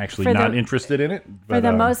 I'm actually For not the- interested in it. But, For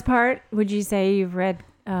the most part, would you say you've read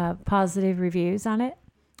positive reviews on it?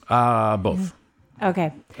 both.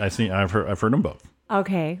 Okay. I've heard them both.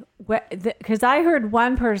 Okay. Because I heard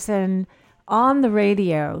one person on the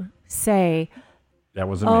radio say, That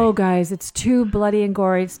wasn't "Oh, me. guys, it's too bloody and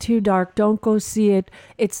gory. It's too dark. Don't go see it.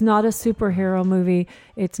 It's not a superhero movie.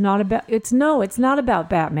 It's not about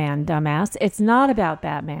Batman, dumbass. It's not about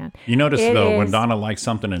Batman." You notice It though, when is- Donna likes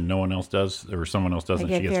something and no one else does, or someone else doesn't,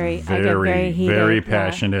 get she gets very- I very, get very heated, very yeah.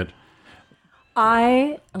 passionate.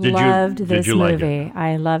 I Did loved this you like it? movie.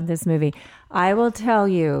 I love this movie. I will tell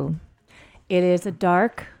you, it is a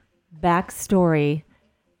dark backstory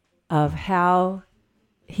of how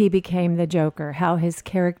he became the Joker, how his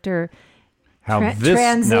character How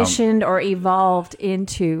transitioned or evolved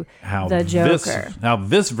into the Joker. How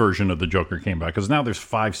this version of the Joker came about, because now there's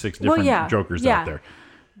 5-6 different Jokers out there.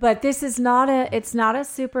 But this is not it's not a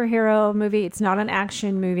superhero movie. It's not an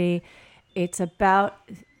action movie. It's about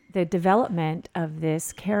the development of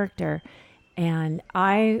this character. And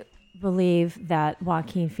I believe that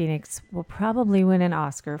Joaquin Phoenix will probably win an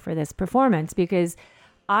Oscar for this performance, because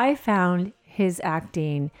I found his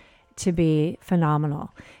acting to be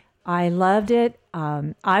phenomenal. I loved it.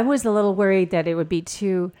 I was a little worried that it would be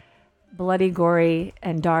too bloody, gory,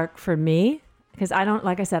 and dark for me, because I don't,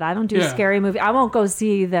 like I said, I don't do scary movies. I won't go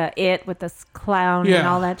see the It with the clown and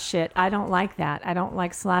all that shit. I don't like that. I don't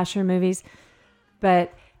like slasher movies.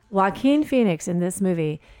 But Joaquin Phoenix in this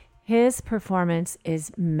movie, his performance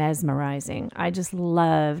is mesmerizing. I just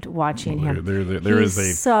loved watching him. There is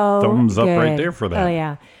a thumbs up right there for that. Oh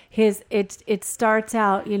yeah, it starts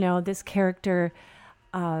out, this character,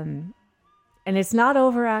 and it's not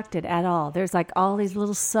overacted at all. There's like all these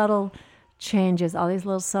little subtle changes, all these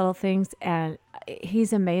little subtle things, and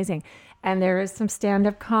he's amazing. And there is some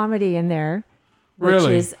stand-up comedy in there.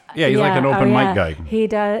 Really? He's like an open mic guy. He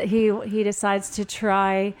does. He decides to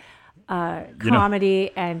try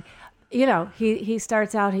comedy, and he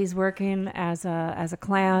starts out. He's working as a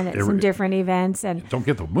clown at some different events, and don't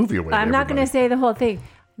give the movie away. I'm not going to say the whole thing.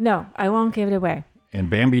 No, I won't give it away. And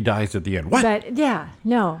Bambi dies at the end. What? But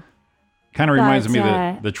no. Kind of reminds me.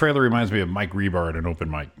 The trailer reminds me of Mike Rebar at an open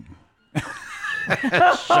mic.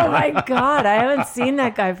 Oh my God, I haven't seen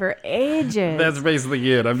that guy for ages. That's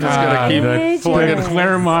basically it. I'm just gonna keep plugging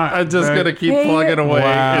Claremont. I'm just gonna keep plugging away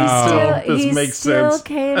until this makes sense. He still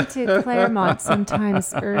came to Claremont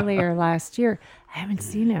sometimes earlier last year. I haven't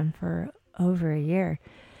seen him for over a year.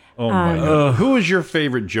 Oh my God! Who is your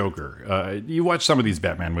favorite Joker? You watch some of these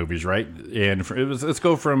Batman movies, right? And let's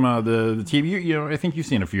go from the TV. I think you've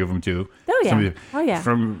seen a few of them too. Oh yeah.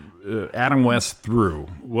 From Adam West through,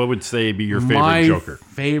 what would say be your favorite Joker? My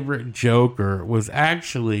favorite Joker was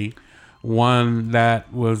actually one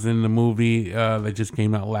that was in the movie that just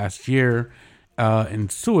came out last year, in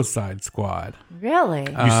Suicide Squad. Really?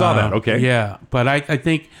 You saw that? Okay. Yeah, but I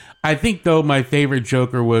think though my favorite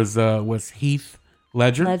Joker was Heath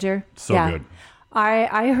Ledger. So good.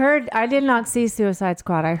 I heard, I did not see Suicide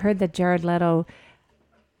Squad. I heard that Jared Leto,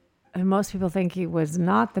 and most people think he was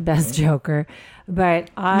not the best Joker, but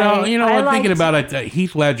thinking about it,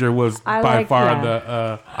 Heath Ledger was by far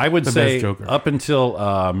the I would say best Joker. Up until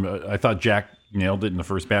I thought Jack nailed it in the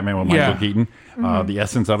first Batman with Michael Keaton, the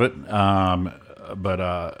essence of it.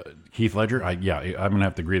 But Heath Ledger, I'm gonna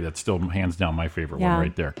have to agree, that's still hands down my favorite one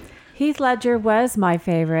right there. Heath Ledger was my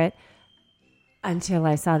favorite until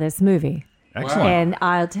I saw this movie. Excellent. And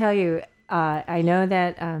I'll tell you, I know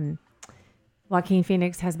that Joaquin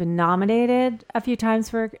Phoenix has been nominated a few times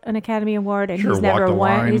for an Academy Award, and he's never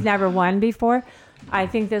won. He's never won before. I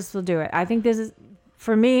think this will do it. I think this is,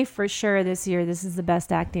 for me, for sure, this year, this is the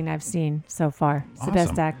best acting I've seen so far. It's the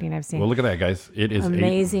best acting I've seen. Well, look at that, guys. It is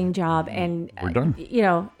amazing job, and we're done.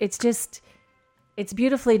 It's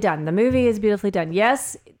beautifully done. The movie is beautifully done.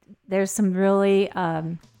 Yes, there's some really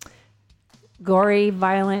gory,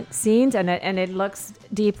 violent scenes, and it looks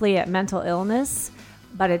deeply at mental illness,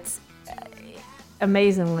 but it's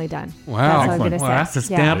amazingly done. Wow. That's a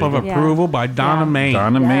stamp of approval by Donna Main.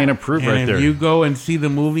 Donna Main approved right there. If you go and see the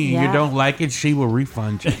movie and you don't like it, she will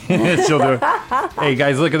refund you. Hey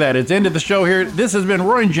guys, look at that. It's the end of the show here. This has been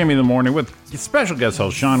Roy and Jimmy in the Morning with special guest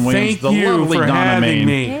host Sean Williams, Thank you lovely for Donna Main.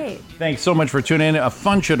 Me. Hey. Thanks so much for tuning in. A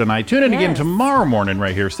fun show tonight. Tune in again tomorrow morning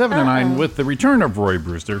right here, 7 to 9, with the return of Roy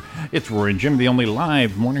Brewster. It's Roy and Jimmy, the only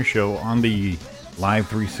live morning show on the Live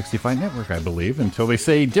 365 network, I believe. Until they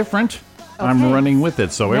say different, I'm running with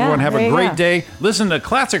it. So everyone have a great day. Listen to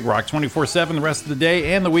Classic Rock 24/7 the rest of the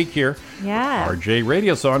day and the week here. Yeah. RJ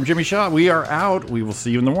Radio. So I'm Jimmy Shaw. We are out. We will see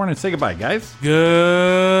you in the morning. Say goodbye, guys.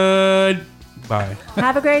 Goodbye.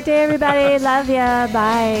 Have a great day, everybody. Love ya.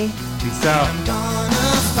 Bye. Peace out. Gonna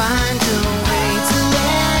find